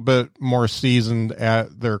little bit more seasoned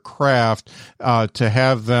at their craft, to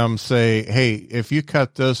have them say, hey, if you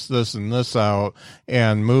cut this and this out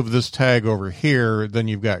and move this tag over here, then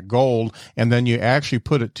you've got gold, and then you actually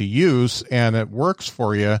put it to use and it works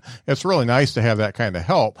for you. It's really nice to have that kind of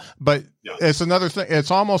help. But it's another thing.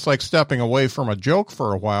 It's almost like stepping away from a joke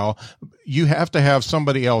for a while. You have to have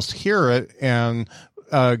somebody else hear it and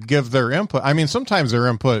give their input. I mean, sometimes their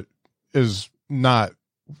input is not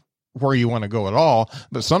where you want to go at all,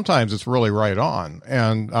 but sometimes it's really right on.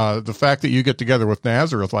 And the fact that you get together with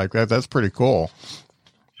Nazareth like that, that's pretty cool.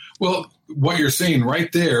 Well, what you're saying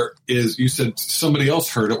right there is, you said somebody else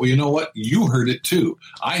heard it. Well, you know what? You heard it too.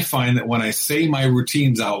 I find that when I say my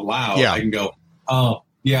routines out loud, I can go, oh,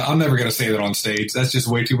 yeah, I'm never going to say that on stage. That's just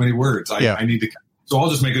way too many words. I need to, so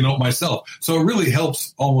I'll just make a note myself. So it really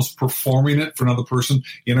helps almost performing it for another person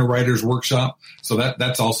in a writer's workshop. So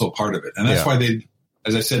that's also part of it. And that's why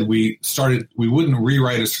as I said, we wouldn't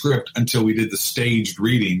rewrite a script until we did the staged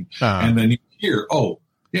reading. And then you hear,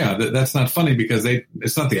 that's not funny because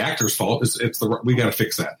it's not the actor's fault. We got to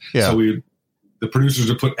fix that. So the producers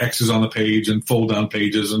have put X's on the page and fold down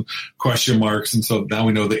pages and question marks. And so now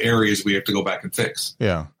we know the areas we have to go back and fix.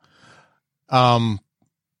 Yeah.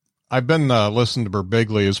 I've been listening to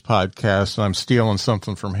Birbiglia's podcast, and I'm stealing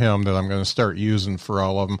something from him that I'm going to start using for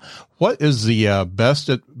all of them. What is the best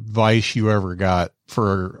advice you ever got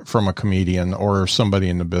from a comedian or somebody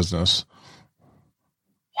in the business?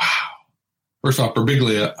 Wow. First off,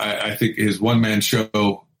 Birbiglia, I think his one-man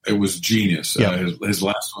show, it was genius. His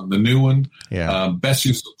last one, the new one, best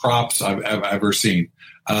use of props I've ever seen.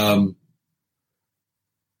 I've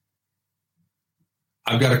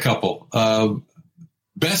got a couple.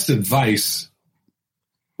 best advice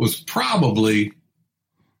was probably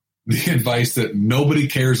the advice that nobody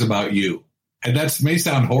cares about you. And that may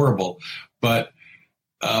sound horrible, but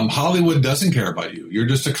Hollywood doesn't care about you. You're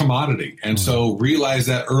just a commodity. And so realize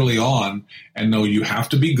that early on and know you have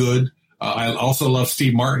to be good. I also love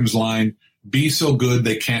Steve Martin's line, be so good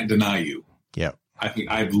they can't deny you. Yeah. I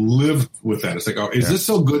think I've lived with that. It's like, is this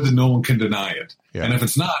so good that no one can deny it? Yeah. And if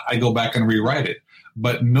it's not, I go back and rewrite it.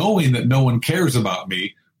 But knowing that no one cares about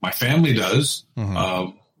me, my family does,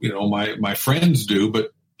 my friends do,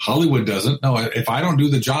 but Hollywood doesn't. No, if I don't do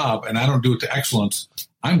the job and I don't do it to excellence,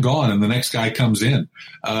 I'm gone, and the next guy comes in.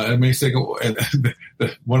 It may say,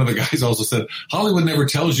 one of the guys also said, Hollywood never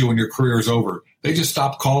tells you when your career is over. They just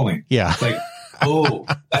stop calling. Yeah. It's like,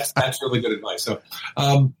 that's really good advice. So,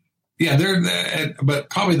 but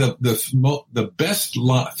probably the best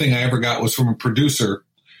thing I ever got was from a producer,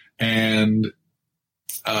 and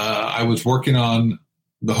I was working on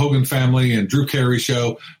the Hogan Family and Drew Carey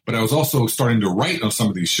show, but I was also starting to write on some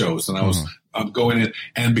of these shows, and I was going in,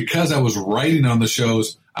 and because I was writing on the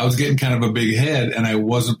shows, I was getting kind of a big head, and I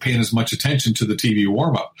wasn't paying as much attention to the TV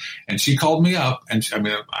warm up. And she called me up, and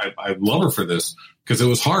I love her for this because it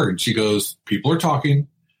was hard. She goes, people are talking,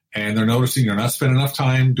 and they're noticing you're not spending enough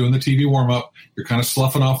time doing the TV warm up. You're kind of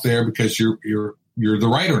sloughing off there because you're the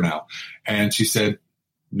writer now. And she said,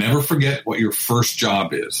 never forget what your first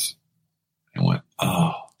job is. I went,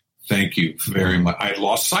 oh, thank you very much. I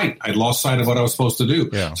lost sight of what I was supposed to do.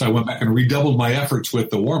 Yeah. So I went back and redoubled my efforts with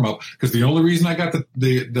the warm up, because the only reason I got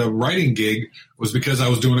the writing gig was because I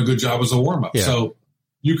was doing a good job as a warm up. Yeah. So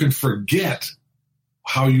you can forget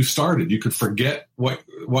how you started. You could forget what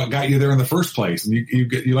got you there in the first place. And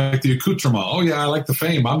you like the accoutrement. Oh yeah, I like the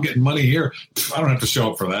fame. I'm getting money here. I don't have to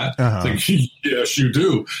show up for that. It's like, yes, you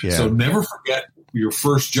do. Yeah. So never forget your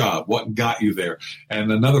first job, what got you there.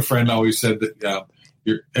 And another friend always said that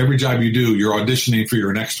every job you do, you're auditioning for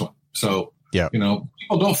your next one. So,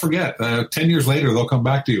 people don't forget. 10 years later, they'll come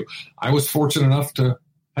back to you. I was fortunate enough to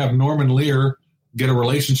have Norman Lear get a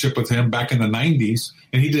relationship with him back in the 90s,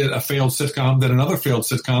 and he did a failed sitcom, then another failed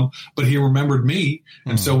sitcom, but he remembered me.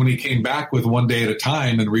 And so when he came back with One Day at a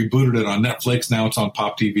Time and rebooted it on Netflix, now it's on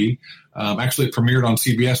Pop TV. Actually, it premiered on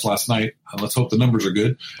CBS last night. Let's hope the numbers are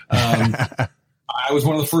good. I was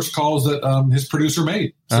one of the first calls that his producer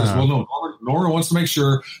made. Says, well, no, Norman wants to make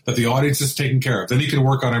sure that the audience is taken care of. Then he can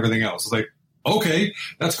work on everything else. It's like, okay,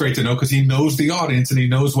 that's great to know, because he knows the audience and he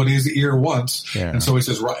knows what his ear wants. Yeah. And so he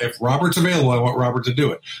says, if Robert's available, I want Robert to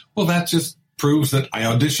do it. Well, that just proves that I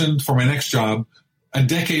auditioned for my next job a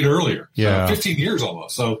decade earlier. Yeah. 15 years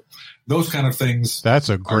almost. So those kind of things. That's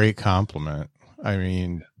a great compliment. I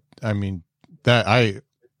mean, that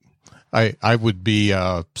I would be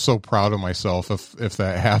so proud of myself if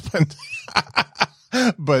that happened.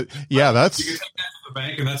 But yeah, that's, you can take that to the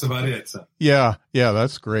bank, and that's about it. So. Yeah,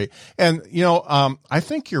 that's great. And I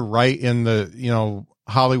think you're right in the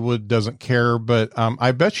Hollywood doesn't care, but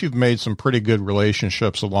I bet you've made some pretty good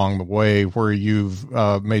relationships along the way, where you've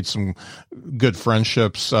made some good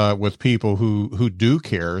friendships with people who do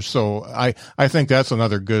care. So I think that's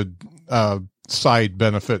another good side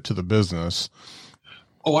benefit to the business.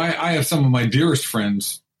 Oh, I have some of my dearest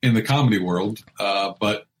friends in the comedy world,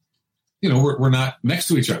 but we're not next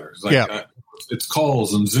to each other. It's like, it's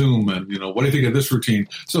calls and Zoom, and what do you think of this routine?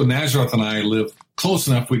 So Nazareth and I live close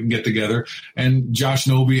enough we can get together. And Josh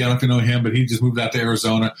Noby, I don't know if you know him, but he just moved out to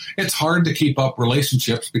Arizona. It's hard to keep up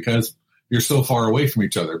relationships because you're so far away from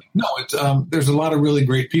each other. No, it's there's a lot of really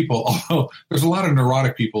great people. Although there's a lot of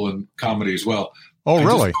neurotic people in comedy as well. Oh,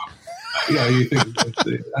 really? Yeah, you think?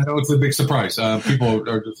 I know it's a big surprise. People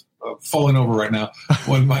are just falling over right now.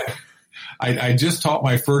 When I just taught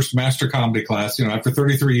my first master comedy class. After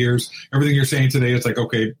 33 years, everything you're saying today, it's like,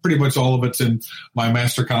 okay, pretty much all of it's in my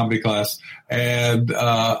master comedy class. And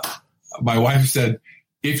my wife said,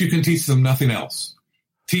 if you can teach them nothing else,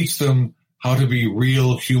 teach them how to be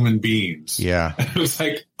real human beings. Yeah. It was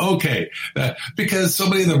like, okay, because so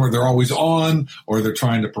many of them they're always on, or they're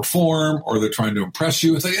trying to perform, or they're trying to impress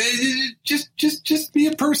you. It's like, hey, just be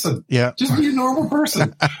a person. Yeah. Just be a normal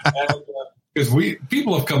person. Because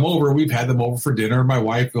people have come over, we've had them over for dinner. My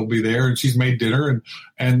wife will be there, and she's made dinner,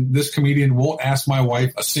 and this comedian won't ask my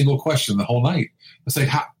wife a single question the whole night. It's like,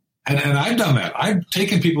 how? And I've done that. I've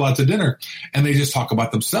taken people out to dinner, and they just talk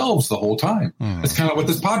about themselves the whole time. That's kind of what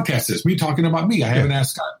this podcast is. Me talking about me. I haven't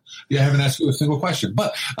asked you a single question,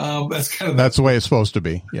 but that's kind of that's the way it's supposed to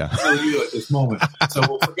be. Yeah. You at this moment, so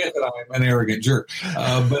we'll forget that I'm an arrogant jerk.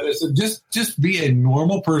 But it's just be a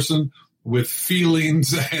normal person with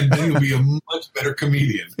feelings, and then you'll be a much better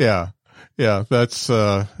comedian. Yeah. That's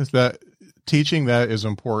that. teaching that is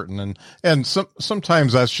important. And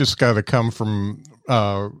sometimes that's just got to come from,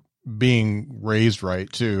 being raised right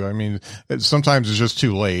too. I mean, sometimes it's just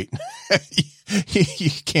too late.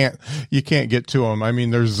 you can't get to them. I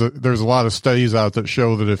mean, there's a lot of studies out that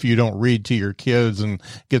show that if you don't read to your kids and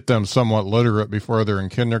get them somewhat literate before they're in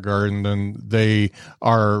kindergarten, then they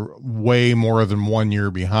are way more than 1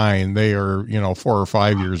 year behind. They are, 4 or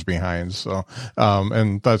 5 years behind. So,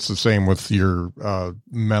 and that's the same with your,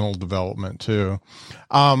 mental development too.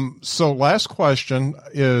 So last question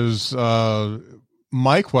is,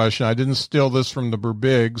 my question, I didn't steal this from the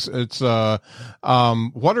Burbigs. It's,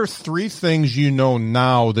 what are 3 things you know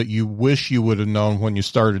now that you wish you would have known when you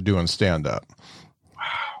started doing stand-up?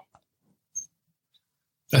 Wow.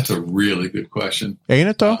 That's a really good question. Ain't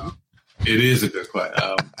it though? It is a good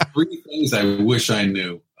question. 3 things I wish I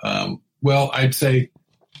knew. Well, I'd say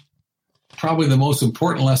probably the most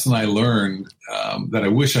important lesson I learned, that I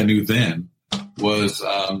wish I knew then was,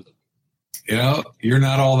 you're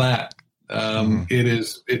not all that.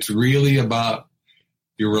 It's really about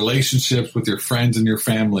your relationships with your friends and your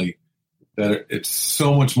family, that it's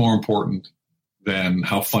so much more important than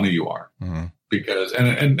how funny you are. Mm-hmm. Because,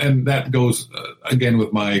 and that goes again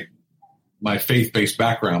with my faith-based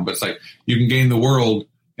background, but it's like you can gain the world,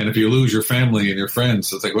 and if you lose your family and your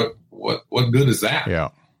friends, it's like, what good is that?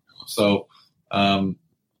 Yeah. So, I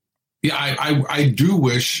do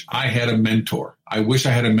wish I had a mentor. I wish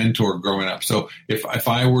I had a mentor growing up. So if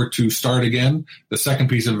I were to start again, the second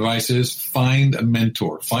piece of advice is find a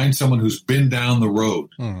mentor. Find someone who's been down the road.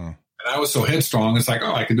 Mm-hmm. And I was so headstrong. It's like,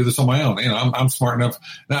 I can do this on my own. I'm smart enough.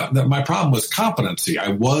 Now, my problem was competency. I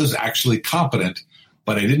was actually competent,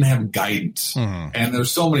 but I didn't have guidance. Mm-hmm. And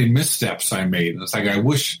there's so many missteps I made. And it's like, I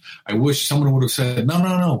wish someone would have said,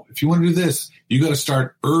 no. If you want to do this, you got to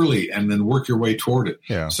start early and then work your way toward it.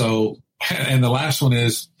 Yeah. So, and the last one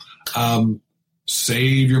is,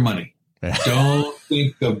 save your money. Don't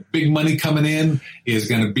think the big money coming in is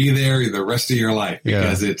going to be there the rest of your life,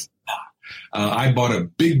 because it's not. I bought a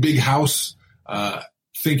big house,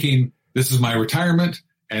 thinking this is my retirement.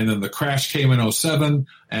 And then the crash came in 2007,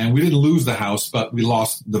 and we didn't lose the house, but we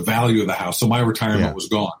lost the value of the house. So my retirement was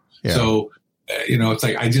gone. Yeah. So, it's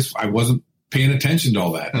like, I wasn't paying attention to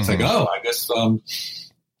all that. It's like, I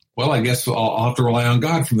guess I'll have to rely on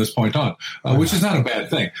God from this point on, which is not a bad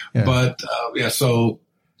thing. Yeah. But, so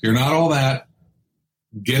you're not all that.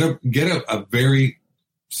 Get a very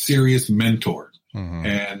serious mentor,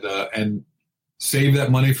 and save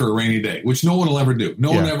that money for a rainy day, which no one will ever do.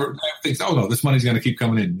 No one ever thinks, no, this money's going to keep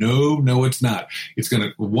coming in. No, it's not. It's going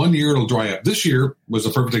to, 1 year it'll dry up. This year was a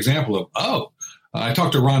perfect example of, I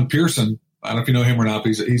talked to Ron Pearson. I don't know if you know him or not,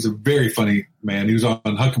 but he's a very funny man. He was on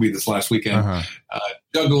Huckabee this last weekend,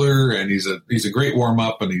 juggler, and he's a great warm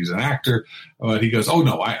up, and he's an actor. But he goes,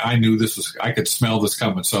 I knew this was, I could smell this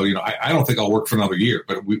coming. So, I don't think I'll work for another year,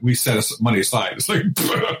 but we set us money aside. It's like,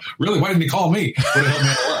 really? Why didn't he call me? Would have helped me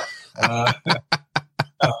out a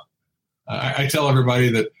lot. I tell everybody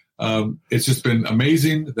that, it's just been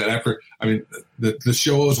amazing that the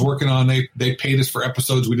show I was working on, they paid us for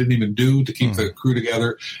episodes we didn't even do to keep the crew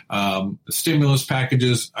together. The stimulus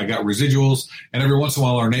packages, I got residuals, and every once in a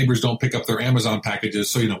while our neighbors don't pick up their Amazon packages.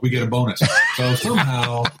 So, we get a bonus. So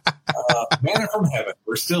somehow, manna from heaven,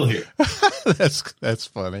 we're still here. That's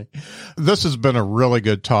funny. This has been a really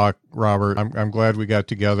good talk, Robert. I'm glad we got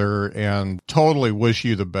together, and totally wish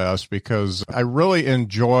you the best, because I really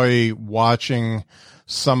enjoy watching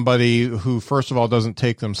somebody who, first of all, doesn't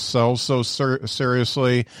take themselves so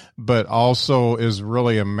seriously, but also is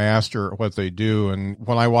really a master at what they do. And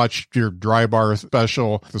when I watched your Dry Bar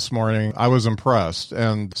special this morning, I was impressed.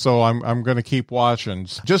 And so I'm going to keep watching.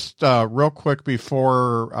 Just real quick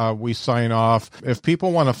before we sign off, if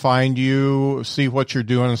people want to find you, see what you're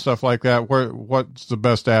doing and stuff like that, what's the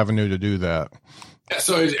best avenue to do that?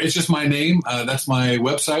 So it's just my name. That's my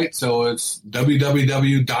website. So it's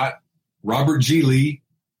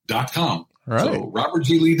www.robertglee.com. Right. So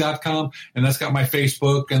robertglee.com, and that's got my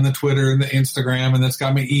Facebook and the Twitter and the Instagram, and that's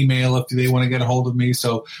got my email if they want to get a hold of me.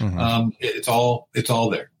 So it's all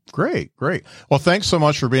there. Great. Well, thanks so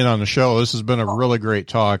much for being on the show. This has been a really great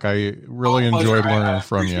talk. I really enjoyed learning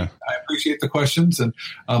from you. I appreciate the questions, and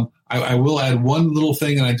I will add one little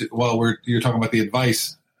thing. And while you're talking about the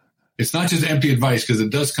advice, it's not just empty advice, because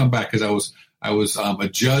it does come back. Because I was a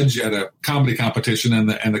judge at a comedy competition, and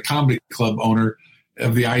the comedy club owner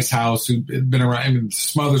of the Ice House, who'd been around, I mean,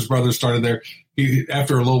 Smothers Brothers started there.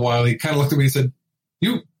 After a little while, he kind of looked at me and said,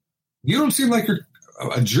 "You don't seem like you're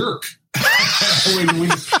a jerk." we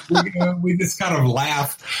just kind of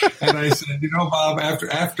laughed, and I said, Bob,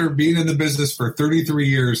 after being in the business for 33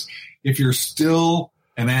 years, if you're still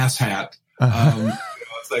an asshat,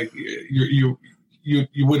 It's like you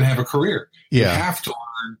wouldn't have a career. Yeah. You have to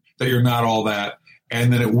learn that you're not all that.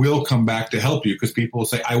 And then it will come back to help you because people will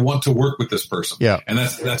say, I want to work with this person. Yeah. And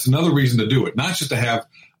that's another reason to do it. Not just to have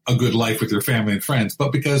a good life with your family and friends,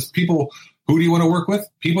 but because people, who do you want to work with?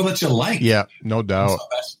 People that you like. Yeah, no doubt. So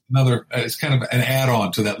that's another, it's kind of an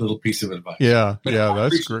add-on to that little piece of advice. Yeah. But yeah,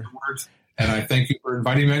 that's great. And I thank you for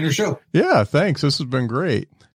inviting me on your show. Yeah, thanks. This has been great.